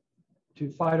healthier, to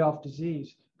fight off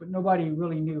disease, but nobody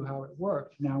really knew how it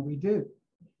worked. Now we do.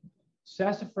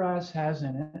 Sassafras has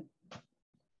in it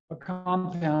a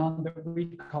compound that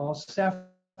we call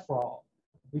saffrol.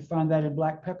 We find that in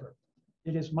black pepper.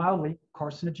 It is mildly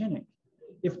carcinogenic.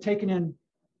 If taken in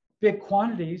big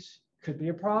quantities, could be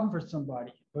a problem for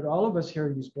somebody, but all of us here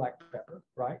use black pepper,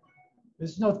 right?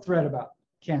 There's no threat about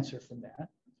cancer from that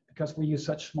because we use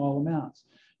such small amounts.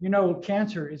 You know,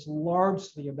 cancer is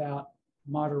largely about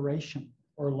moderation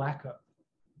or lack of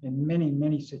in many,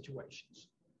 many situations.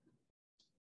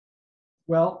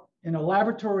 Well, in a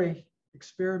laboratory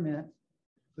experiment,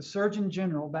 the Surgeon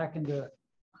General back in the,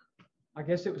 I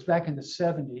guess it was back in the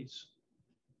 70s,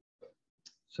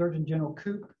 Surgeon General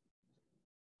Koop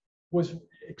was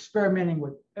experimenting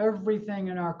with everything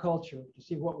in our culture to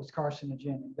see what was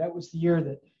carcinogenic. That was the year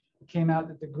that it came out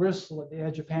that the gristle at the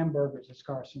edge of hamburgers is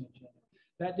carcinogenic.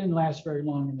 That didn't last very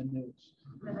long in the news.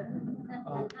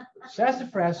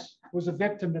 Sassafras was a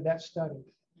victim to that study.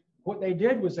 What they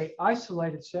did was they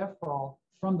isolated saffrol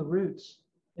from the roots,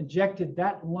 injected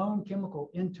that lone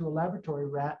chemical into a laboratory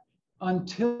rat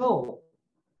until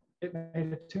it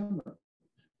made a tumor.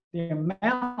 The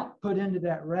amount put into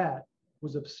that rat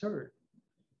was absurd.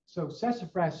 So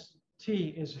sassafras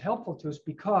tea is helpful to us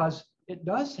because it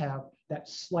does have that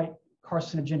slight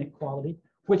carcinogenic quality,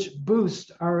 which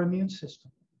boosts our immune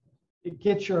system. It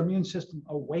gets your immune system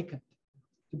awakened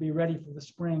to be ready for the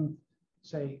spring,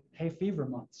 say, hay fever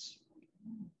months.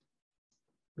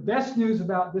 The best news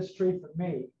about this tree for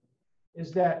me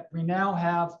is that we now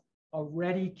have a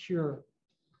ready cure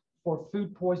for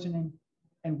food poisoning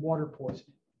and water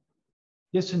poisoning.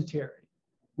 Dysentery.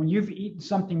 When you've eaten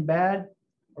something bad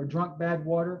or drunk bad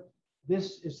water,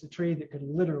 this is the tree that could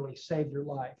literally save your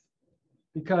life.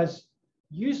 Because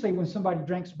usually when somebody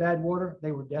drinks bad water,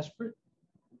 they were desperate.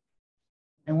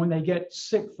 And when they get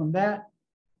sick from that,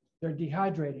 they're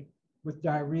dehydrating with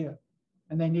diarrhea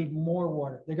and they need more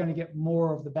water. They're going to get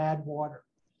more of the bad water.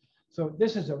 So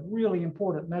this is a really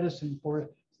important medicine for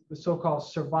the so-called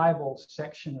survival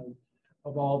section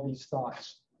of all these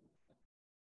thoughts.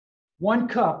 1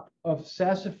 cup of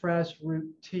sassafras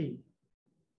root tea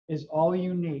is all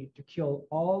you need to kill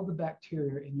all the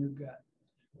bacteria in your gut,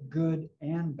 good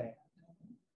and bad.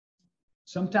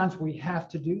 Sometimes we have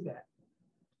to do that.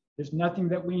 There's nothing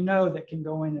that we know that can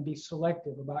go in and be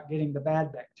selective about getting the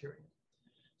bad bacteria.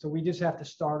 So we just have to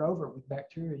start over with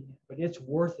bacteria again, but it's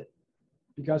worth it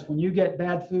because when you get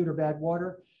bad food or bad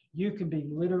water, you can be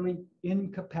literally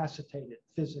incapacitated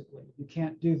physically. You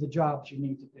can't do the jobs you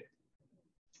need to do.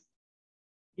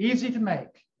 Easy to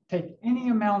make. Take any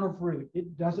amount of root.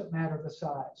 It doesn't matter the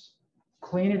size.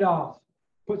 Clean it off.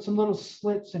 Put some little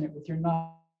slits in it with your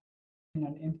knife in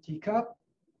an empty cup.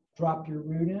 Drop your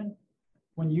root in.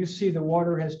 When you see the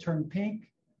water has turned pink,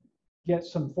 get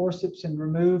some forceps and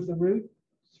remove the root.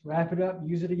 Just wrap it up.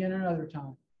 Use it again another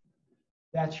time.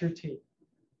 That's your tea.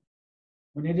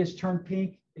 When it is turned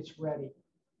pink, it's ready.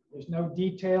 There's no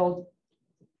detailed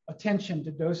attention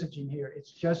to dosaging here.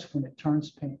 It's just when it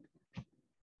turns pink.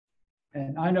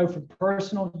 And I know from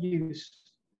personal use,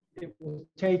 it will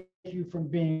take you from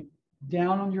being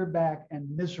down on your back and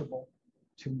miserable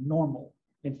to normal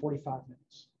in 45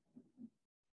 minutes.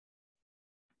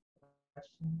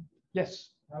 Yes.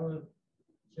 How would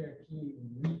Cherokee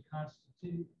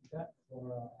reconstitute that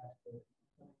for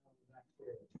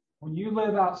bacteria? When you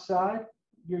live outside,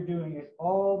 you're doing it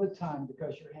all the time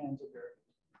because your hands are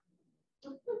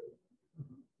dirty.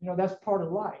 You know, that's part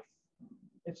of life.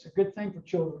 It's a good thing for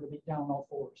children to be down on all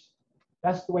fours.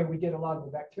 That's the way we get a lot of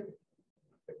the bacteria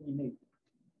that we need.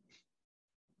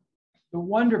 The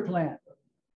wonder plant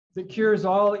that cures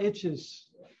all itches,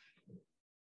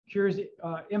 cures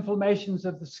inflammations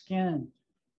of the skin.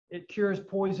 It cures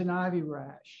poison ivy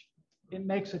rash. It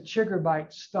makes a chigger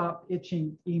bite stop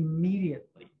itching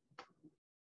immediately.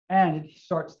 And it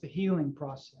starts the healing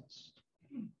process.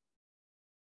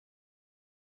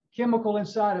 Chemical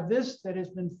inside of this that has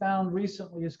been found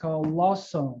recently is called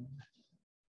lawsone.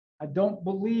 I don't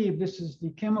believe this is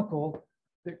the chemical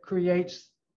that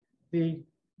creates The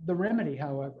remedy,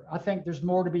 however, I think there's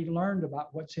more to be learned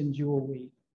about what's in jewelweed.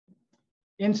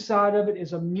 Inside of it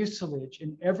is a mucilage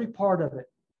in every part of it,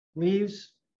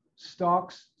 leaves,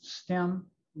 stalks, stem,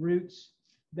 roots.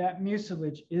 That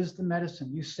mucilage is the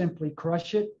medicine. You simply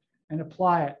crush it and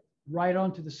apply it right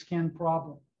onto the skin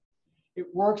problem.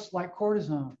 It works like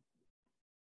cortisone,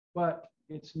 but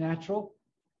it's natural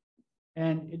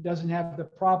and it doesn't have the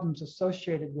problems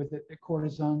associated with it that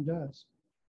cortisone does.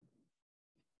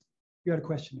 You had a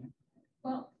question, Ann?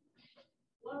 Well,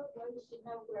 one place to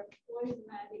know where poison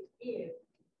ivy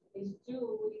is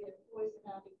jewelweed and poison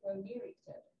ivy grow near each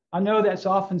other. I know that's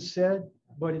often said,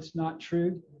 but it's not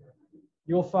true.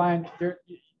 You'll find there,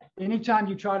 anytime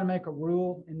you try to make a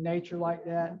rule in nature like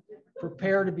that,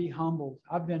 prepare to be humbled.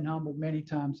 I've been humbled many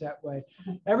times that way.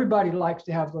 Everybody likes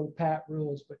to have little pat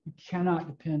rules, but you cannot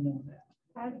depend on that.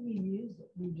 How do you use it?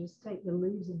 You just take the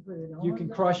leaves and put it on? You can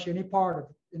crush any part of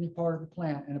the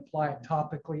plant and apply it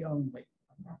topically only.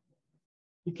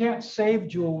 You can't save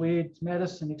jewelweed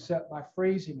medicine except by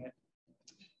freezing it.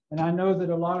 And I know that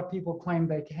a lot of people claim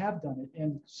they have done it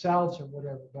in salves or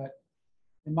whatever, but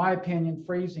in my opinion,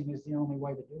 freezing is the only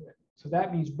way to do it. So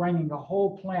that means bringing the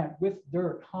whole plant with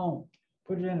dirt home,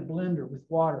 put it in a blender with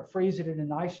water, freeze it in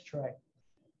an ice tray,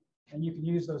 and you can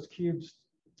use those cubes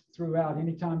throughout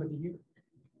any time of the year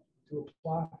to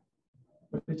apply.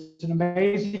 But it's an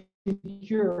amazing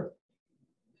cure.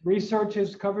 Research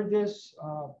has covered this.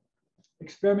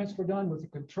 Experiments were done with a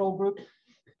control group.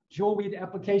 Jewelweed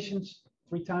applications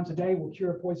 3 times a day will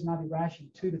cure a poison ivy rash in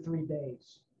 2 to 3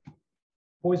 days.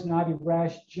 Poison ivy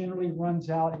rash generally runs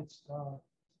out. It's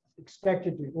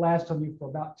expected to last on you for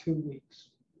about 2 weeks,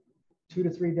 2 to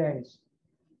 3 days.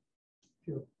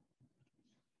 Cure.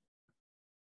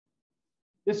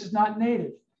 This is not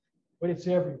native, but it's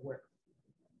everywhere.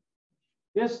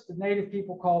 This, the native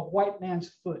people call white man's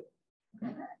foot,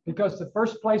 because the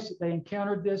first place that they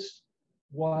encountered this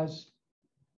was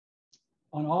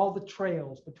on all the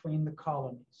trails between the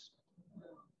colonies.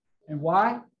 And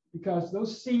why? Because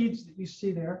those seeds that you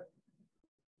see there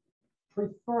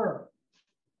prefer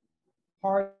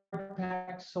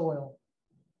hard-packed soil.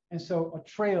 And so a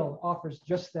trail offers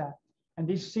just that. And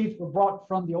these seeds were brought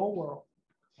from the old world.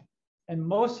 And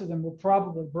most of them were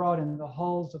probably brought in the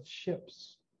hulls of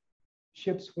ships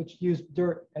which used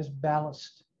dirt as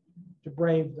ballast to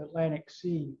brave the Atlantic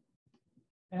Sea.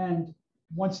 And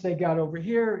once they got over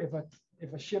here,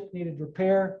 if a ship needed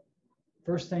repair,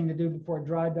 first thing to do before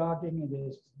dry docking it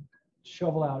is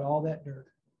shovel out all that dirt.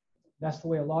 That's the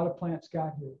way a lot of plants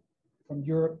got here from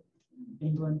Europe,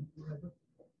 England, wherever.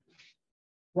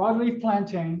 Broadleaf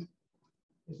plantain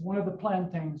is one of the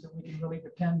plantains that we can really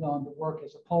depend on to work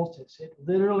as a poultice. It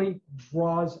literally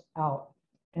draws out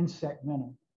insect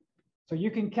venom. So you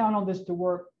can count on this to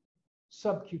work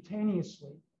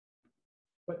subcutaneously,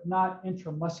 but not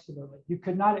intramuscularly. You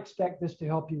could not expect this to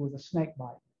help you with a snake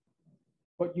bite,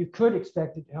 but you could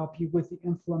expect it to help you with the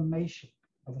inflammation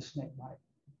of a snake bite.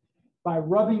 By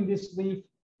rubbing this leaf,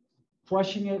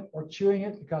 crushing it or chewing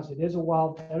it, because it is a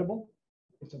wild edible,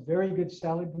 it's a very good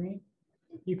salad green.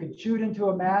 You can chew it into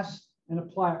a mass and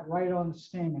apply it right on the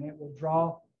sting and it will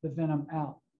draw the venom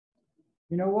out.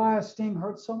 You know why a sting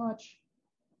hurts so much?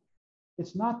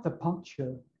 It's not the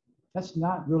puncture. That's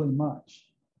not really much.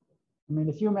 I mean,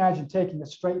 if you imagine taking a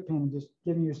straight pin and just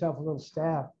giving yourself a little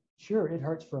stab, sure, it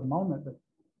hurts for a moment, but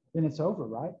then it's over,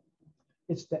 right?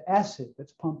 It's the acid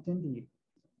that's pumped into you.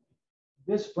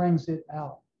 This brings it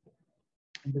out,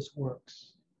 and this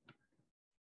works.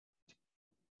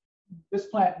 This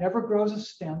plant never grows a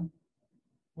stem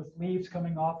with leaves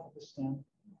coming off of the stem.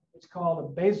 It's called a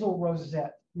basal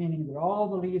rosette, meaning that all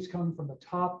the leaves come from the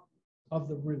top of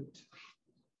the root.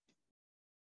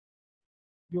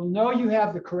 You'll know you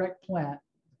have the correct plant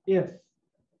if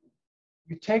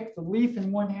you take the leaf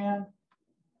in one hand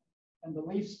and the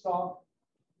leaf stalk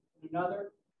in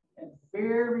another, and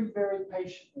very, very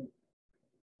patiently,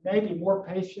 maybe more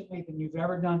patiently than you've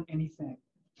ever done anything,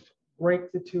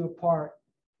 break the two apart,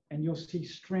 and you'll see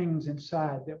strings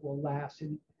inside that will last.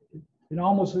 It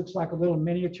almost looks like a little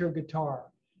miniature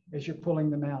guitar as you're pulling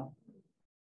them out.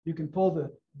 You can pull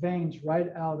the veins right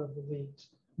out of the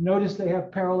leaves. Notice they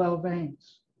have parallel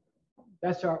veins.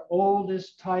 That's our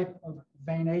oldest type of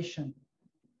veination.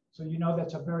 So you know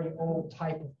that's a very old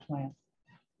type of plant.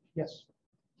 Yes?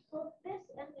 Well, this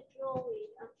and the jewelweed,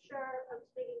 I'm sure I'm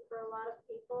speaking for a lot of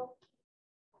people.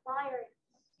 Fire,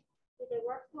 do they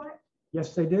work for it?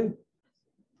 Yes, they do.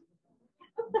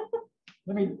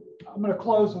 I'm going to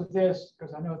close with this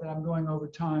because I know that I'm going over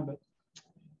time, but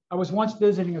I was once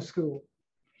visiting a school,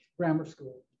 grammar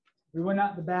school. We went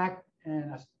out in the back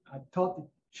and I taught the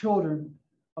children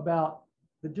about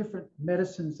the different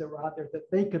medicines that were out there that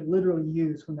they could literally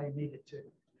use when they needed to.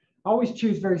 I always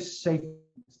choose very safe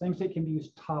things that can be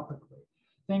used topically,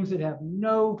 things that have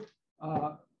no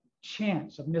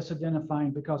chance of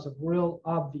misidentifying because of real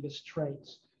obvious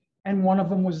traits. And one of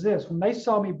them was this. When they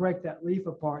saw me break that leaf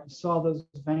apart and saw those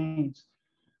veins,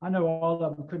 I know all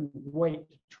of them couldn't wait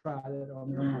to try that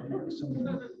on their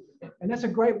own. And that's a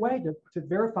great way to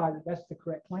verify that that's the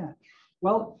correct plant.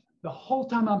 Well, the whole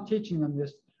time I'm teaching them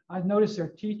this, I noticed their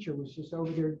teacher was just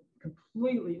over there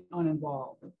completely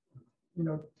uninvolved, you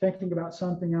know, thinking about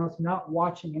something else, not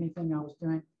watching anything I was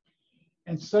doing.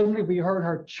 And suddenly we heard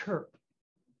her chirp.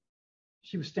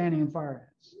 She was standing in fire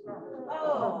ants.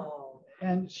 Oh.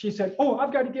 And she said, "Oh,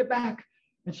 I've got to get back."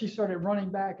 And she started running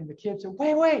back, and the kids said,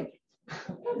 "Wait."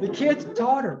 The kids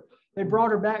taught her. They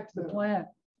brought her back to the plant.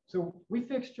 So we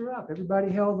fixed her up. Everybody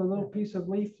held a little piece of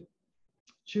leaf,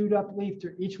 chewed up leaf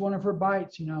to each one of her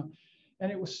bites, you know.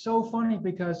 And it was so funny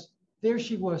because there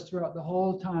she was throughout the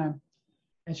whole time,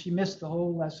 and she missed the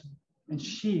whole lesson. And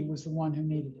she was the one who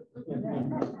needed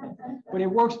it. But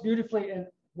it works beautifully. And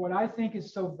what I think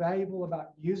is so valuable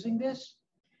about using this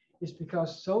is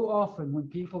because so often when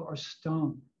people are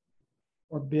stung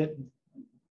or bitten,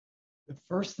 the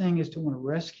first thing is to want to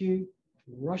rescue,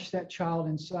 to rush that child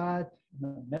inside.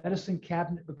 The medicine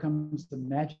cabinet becomes the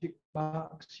magic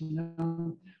box, you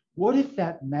know. What if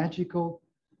that magical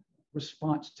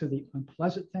response to the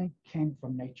unpleasant thing came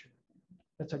from nature?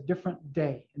 That's a different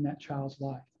day in that child's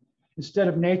life. Instead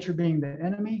of nature being the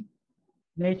enemy,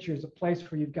 nature is a place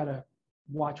where you've got to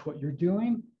watch what you're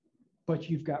doing, but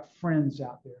you've got friends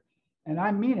out there. And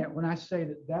I mean it when I say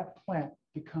that that plant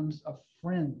becomes a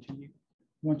friend to you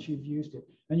once you've used it,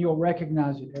 and you'll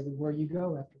recognize it everywhere you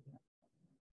go after that.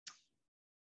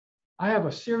 I have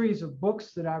a series of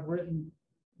books that I've written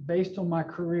based on my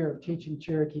career of teaching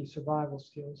Cherokee survival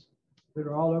skills that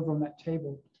are all over on that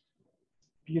table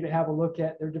for you to have a look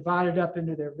at. They're divided up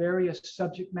into their various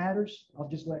subject matters. I'll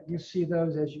just let you see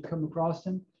those as you come across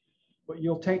them. But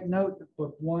you'll take note that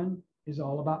book 1 is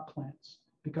all about plants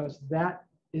because that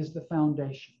is the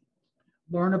foundation.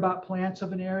 Learn about plants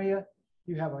of an area.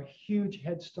 You have a huge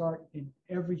head start in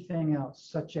everything else,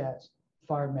 such as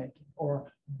fire making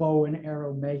or bow and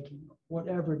arrow making,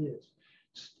 whatever it is.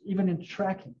 Even in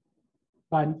tracking,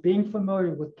 by being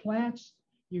familiar with plants,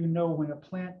 you know when a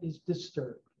plant is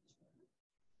disturbed.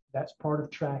 That's part of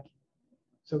tracking.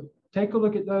 So take a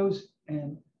look at those,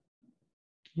 and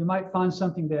you might find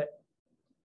something that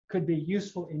could be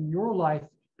useful in your life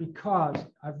because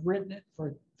I've written it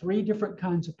for 3 different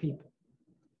kinds of people.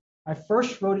 I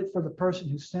first wrote it for the person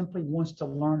who simply wants to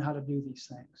learn how to do these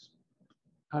things,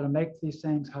 how to make these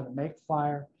things, how to make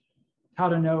fire, how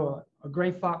to know a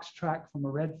gray fox track from a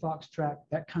red fox track,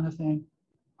 that kind of thing.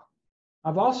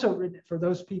 I've also written it for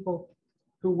those people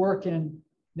who work in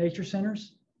nature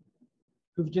centers,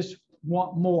 who just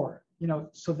want more, you know,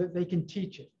 so that they can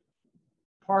teach it.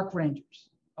 Park rangers,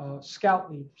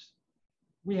 scout leaders.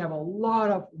 We have a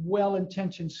lot of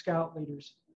well-intentioned scout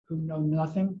leaders who know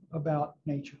nothing about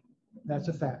nature. That's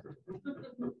a fact.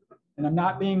 And I'm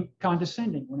not being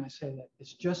condescending when I say that.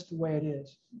 It's just the way it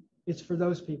is. It's for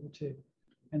those people too.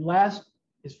 And last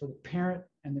is for the parent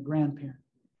and the grandparent.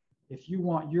 If you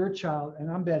want your child,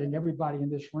 and I'm betting everybody in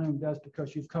this room does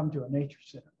because you've come to a nature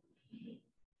center,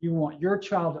 you want your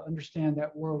child to understand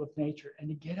that world of nature and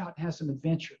to get out and have some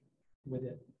adventure with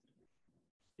it.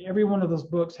 Every one of those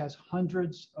books has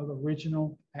hundreds of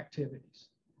original activities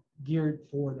geared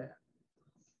for that.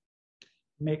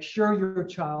 Make sure your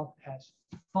child has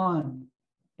fun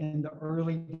in the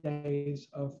early days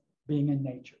of being in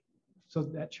nature so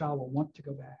that child will want to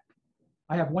go back.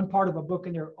 I have one part of a book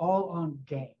in there all on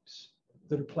games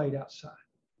that are played outside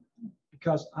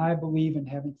because I believe in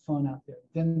having fun out there.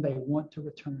 Then they want to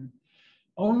return.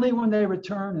 Only when they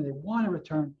return and they want to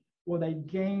return will they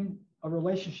gain a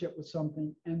relationship with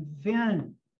something, and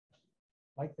then,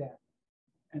 like that,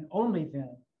 and only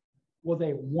then will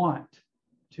they want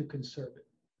to conserve it.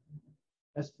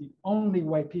 That's the only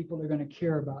way people are going to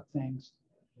care about things,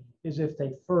 is if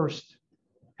they first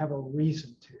have a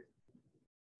reason to.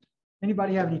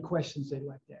 Anybody have any questions they'd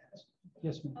like to ask?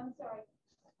 Yes, ma'am. I'm sorry.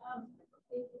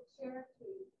 Did the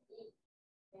Cherokee eat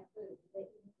bamboo?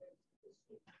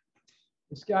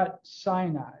 It's got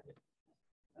cyanide.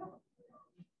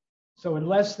 So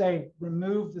unless they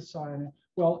remove the cyanide,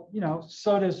 well, you know,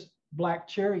 so does black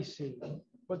cherry seed.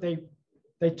 But they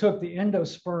took the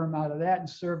endosperm out of that and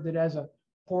served it as a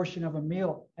portion of a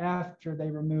meal after they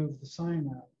removed the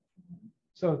cyanide.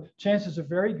 So chances are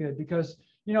very good because,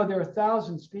 you know, there are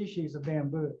 1,000 species of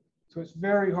bamboo. So it's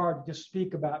very hard to just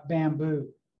speak about bamboo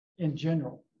in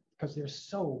general because there's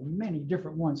so many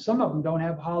different ones. Some of them don't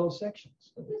have hollow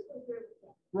sections. But this was very good.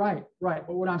 Right, right.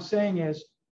 But what I'm saying is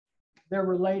they're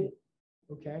related,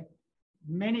 okay?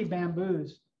 Many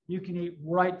bamboos you can eat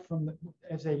right from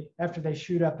after they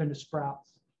shoot up into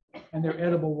sprouts, and they're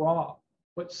edible raw.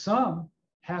 But some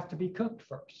have to be cooked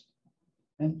first.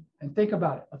 And think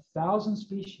about it, 1,000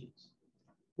 species.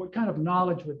 What kind of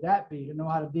knowledge would that be to know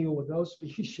how to deal with those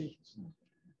species?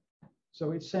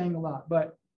 So it's saying a lot.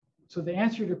 But so the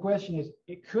answer to your question is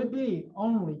it could be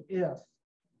only if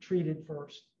treated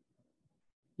first.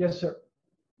 Yes, sir.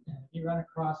 You run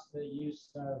across the use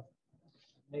of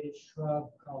a native shrub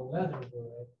called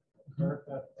leatherwood,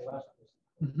 America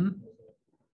illustrious.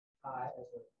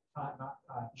 Knot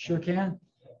tie. Sure can.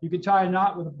 You can tie a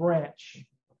knot with a branch.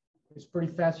 It's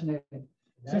pretty fascinating.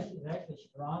 Is it actually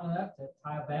strong enough to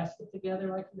tie a basket together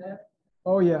like that?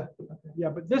 Oh, yeah. Yeah,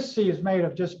 but this sea is made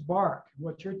of just bark.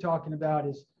 What you're talking about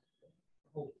is.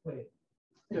 Oh, wait.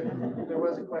 There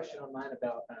was a question online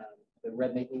about the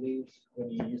red maple leaves, when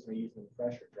you use them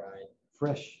fresh or dried.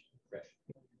 Fresh.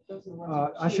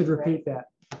 Fresh. I should repeat that.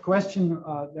 The question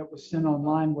that was sent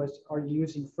online was, are you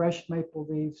using fresh maple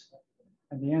leaves?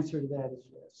 And the answer to that is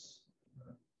yes.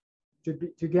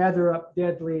 To gather up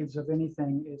dead leaves of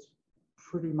anything is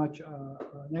pretty much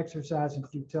an exercise in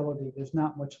futility. There's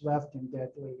not much left in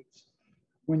dead leaves.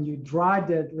 When you dry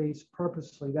dead leaves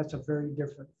purposely, that's a very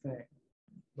different thing.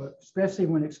 But especially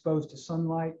when exposed to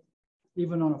sunlight,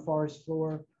 even on a forest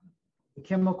floor, the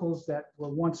chemicals that were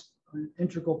once an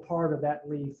integral part of that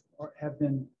leaf have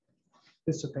been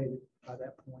dissipated by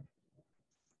that point.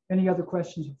 Any other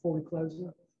questions before we close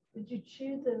up? Did you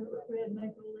chew the red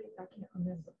maple leaf? I can't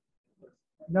remember.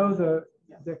 No,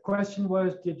 the question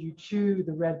was, did you chew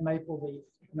the red maple leaf?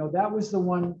 No, that was the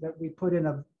one that we put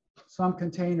in some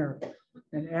container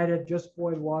and added just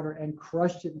boiled water and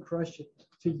crushed it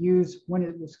to use when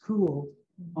it was cooled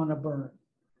on a burn.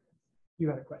 You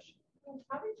had a question.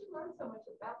 How did you learn so much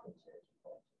about the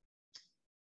Cherokee?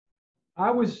 I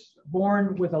was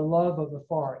born with a love of the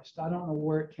forest. I don't know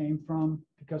where it came from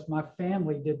because my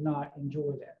family did not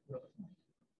enjoy that really.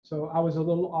 So I was a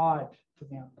little odd to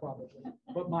them probably,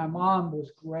 but my mom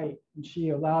was great and she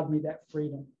allowed me that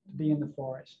freedom to be in the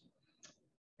forest.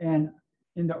 And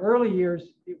in the early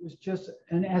years, it was just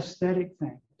an aesthetic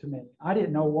thing to me. I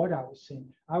didn't know what I was seeing.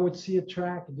 I would see a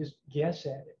track and just guess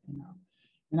at it,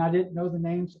 and I didn't know the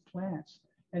names of plants.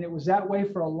 And it was that way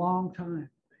for a long time.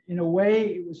 In a way,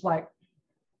 it was like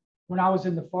when I was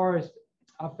in the forest,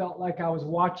 I felt like I was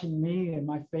watching me in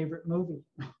my favorite movie.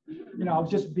 I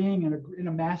was just being in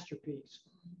a masterpiece.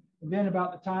 And then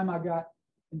about the time I got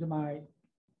into my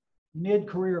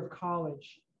mid-career of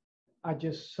college, I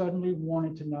just suddenly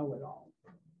wanted to know it all.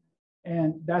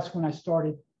 And that's when I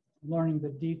started learning the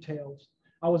details.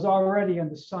 I was already in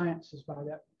the sciences by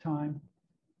that time.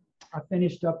 I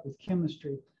finished up with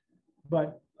chemistry,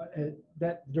 but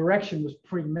that direction was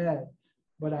pre-med,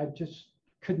 but I just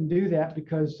couldn't do that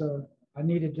because I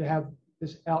needed to have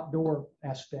this outdoor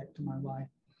aspect to my life.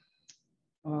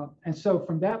 And so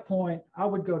from that point, I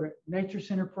would go to nature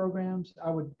center programs. I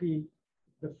would be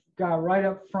the guy right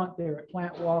up front there at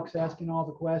plant walks, asking all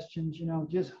the questions,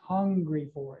 just hungry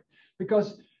for it.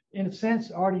 Because in a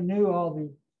sense, I already knew all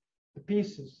the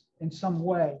pieces in some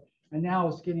way. And now I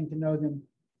was getting to know them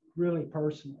really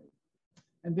personally.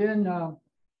 And then,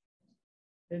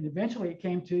 and eventually it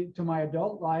came to my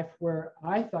adult life where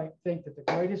I think that the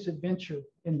greatest adventure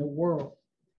in the world,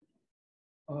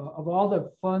 of all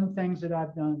the fun things that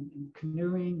I've done in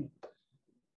canoeing,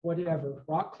 whatever,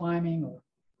 rock climbing or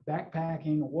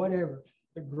backpacking or whatever,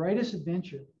 the greatest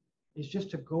adventure is just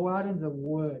to go out into the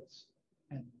woods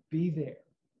and be there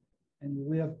and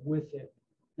live with it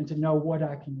and to know what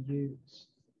I can use.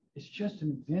 It's just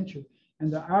an adventure.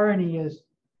 And the irony is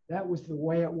that was the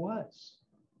way it was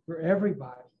for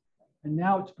everybody. And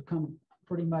now it's become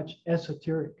pretty much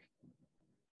esoteric.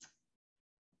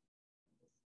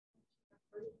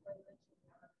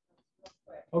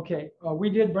 Okay, we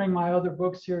did bring my other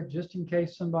books here just in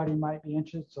case somebody might be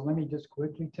interested. So let me just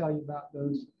quickly tell you about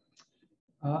those.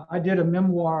 I did a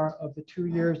memoir of the 2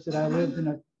 years that I lived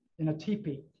in a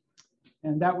teepee,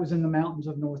 and that was in the mountains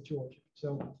of North Georgia.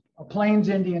 So a Plains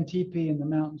Indian teepee in the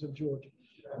mountains of Georgia.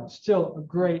 Still a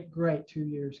great 2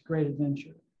 years, great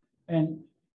adventure. And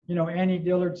Annie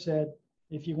Dillard said,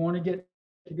 if you want to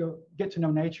get to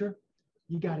know nature,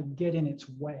 you got to get in its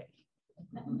way.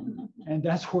 And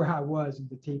that's where I was in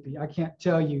the teepee. I can't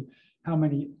tell you how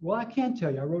many, well, I can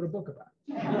tell you, I wrote a book about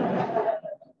it.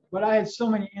 But I had so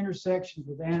many intersections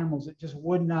with animals that just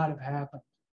would not have happened,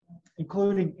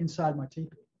 including inside my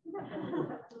teepee.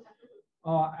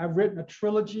 I've written a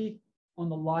trilogy on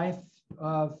the life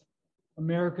of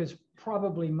America's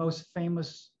probably most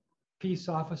famous peace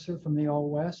officer from the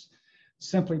Old West,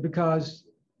 simply because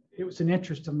it was an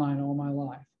interest of mine all my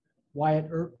life. Wyatt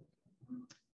Earp,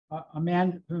 a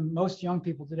man whom most young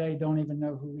people today don't even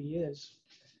know who he is.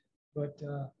 But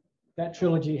that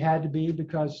trilogy had to be,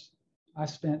 because I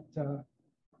spent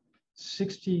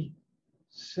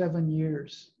 67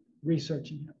 years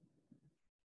researching him.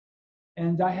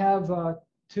 And I have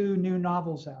 2 new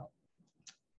novels out.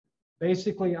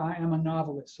 Basically, I am a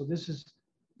novelist, so this is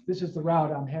the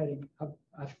route I'm heading.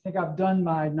 I think I've done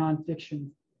my nonfiction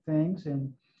things,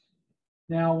 and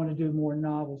now I want to do more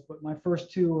novels. But my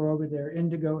first 2 are over there.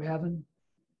 Indigo Heaven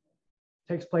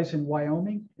takes place in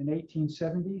Wyoming in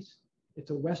 1870s.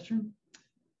 It's a Western.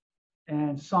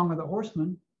 And Song of the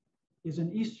Horseman is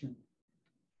an Eastern.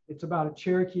 It's about a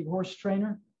Cherokee horse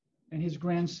trainer and his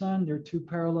grandson. They're 2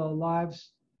 parallel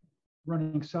lives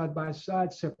running side by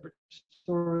side, separate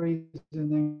stories,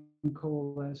 and then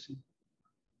coalescing.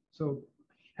 So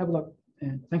have a look,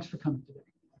 and thanks for coming today.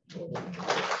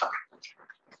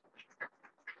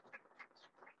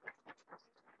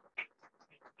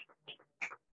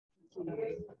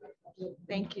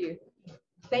 Thank you.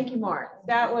 Thank you, Mark.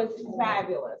 That was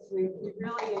fabulous. We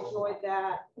really enjoyed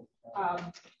that.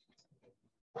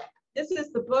 This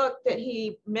is the book that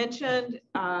he mentioned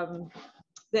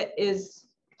that is,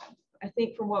 I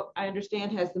think from what I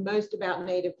understand, has the most about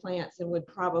native plants and would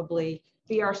probably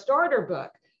be our starter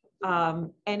book.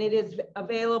 And it is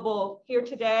available here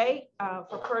today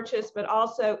for purchase, but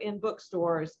also in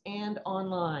bookstores and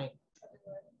online.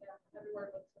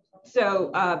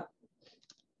 So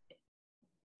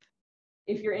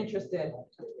if you're interested.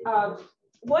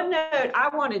 One note I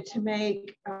wanted to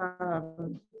make,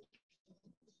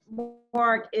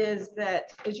 Mark, is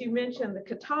that, as you mentioned, the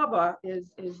Catawba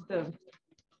is the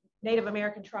Native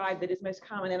American tribe that is most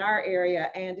common in our area.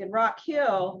 And in Rock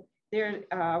Hill, there,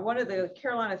 one of the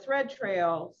Carolina Thread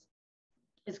Trails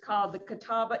is called the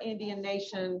Catawba Indian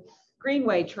Nation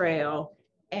Greenway Trail.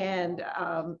 And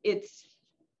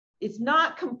it's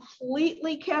not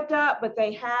completely kept up, but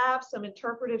they have some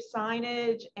interpretive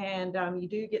signage, and you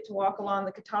do get to walk along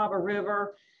the Catawba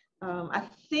River. I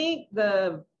think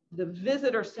the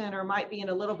visitor center might be in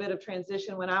a little bit of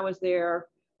transition. When I was there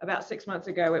about 6 months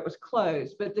ago, it was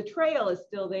closed, but the trail is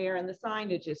still there and the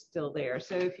signage is still there.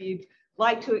 So if you'd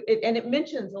like to, and it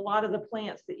mentions a lot of the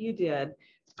plants that you did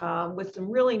with some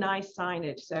really nice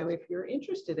signage. So if you're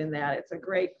interested in that, it's a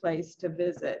great place to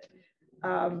visit.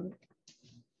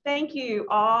 Thank you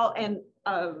all. And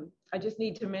I just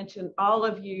need to mention all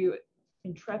of you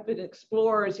intrepid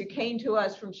explorers who came to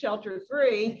us from Shelter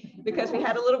 3, because we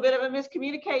had a little bit of a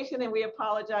miscommunication, and we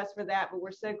apologize for that, but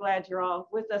we're so glad you're all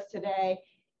with us today.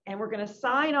 And we're going to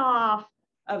sign off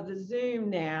of the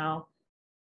Zoom now.